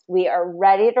we are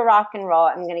ready to rock and roll.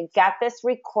 I'm going to get this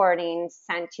recording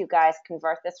sent to you guys,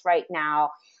 convert this right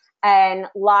now. And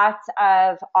lots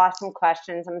of awesome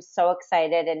questions. I'm so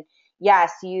excited. And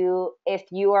yes, if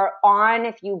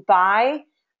you buy,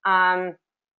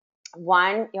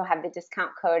 one, you'll have the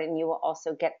discount code and you will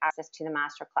also get access to the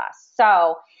masterclass.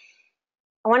 So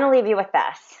I want to leave you with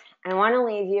this. I want to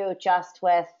leave you just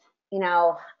with, you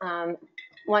know,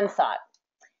 one thought,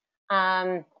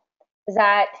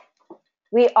 that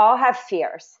we all have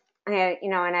fears. You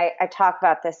know, and I talk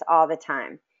about this all the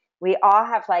time. We all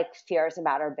have like fears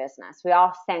about our business. We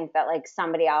all think that like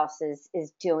somebody else is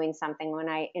doing something. When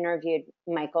I interviewed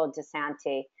Michael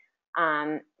DeSanti,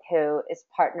 who is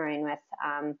partnering with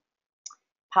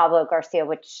Pablo Garcia,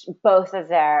 which both of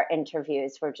their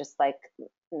interviews were just like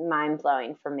mind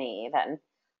blowing for me even.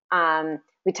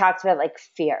 We talked about like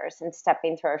fears and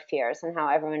stepping through our fears and how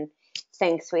everyone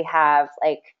thinks we have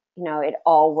like, you know, it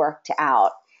all worked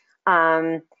out.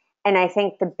 And I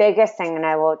think the biggest thing, and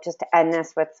I will just end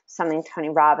this with something Tony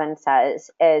Robbins says,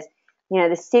 is, you know,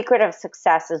 the secret of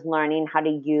success is learning how to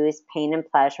use pain and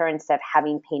pleasure instead of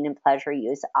having pain and pleasure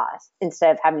use us,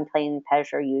 instead of having pain and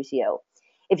pleasure use you.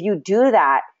 If you do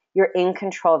that, you're in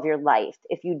control of your life.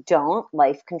 If you don't,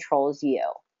 life controls you.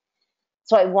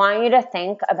 So I want you to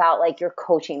think about like your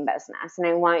coaching business, and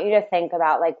I want you to think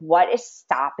about like what is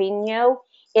stopping you,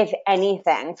 if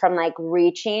anything, from like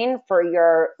reaching for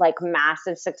your like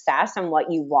massive success and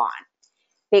what you want.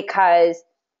 Because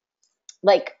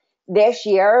like this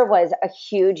year was a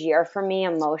huge year for me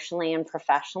emotionally and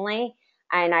professionally.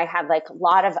 And I had like a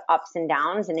lot of ups and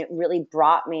downs, and it really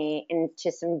brought me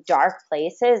into some dark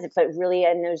places, but really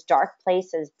in those dark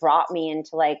places brought me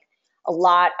into like a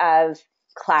lot of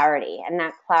clarity, and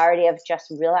that clarity of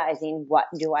just realizing, what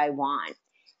do I want?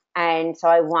 And so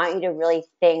I want you to really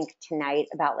think tonight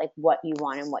about like what you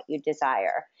want and what you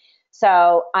desire.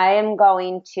 So I am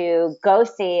going to go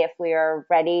see if we are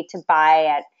ready to buy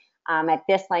at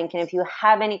this link. And if you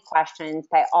have any questions,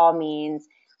 by all means,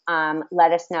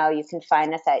 let us know. You can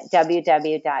find us at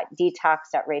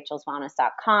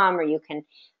www.detox.rachelswellness.com, or you can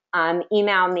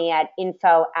email me at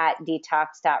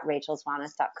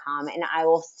info@detox.rachelswellness.com, and I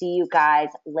will see you guys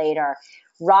later.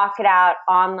 Rock it out,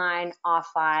 online,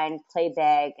 offline, play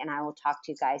big, and I will talk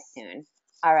to you guys soon.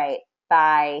 All right,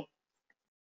 bye.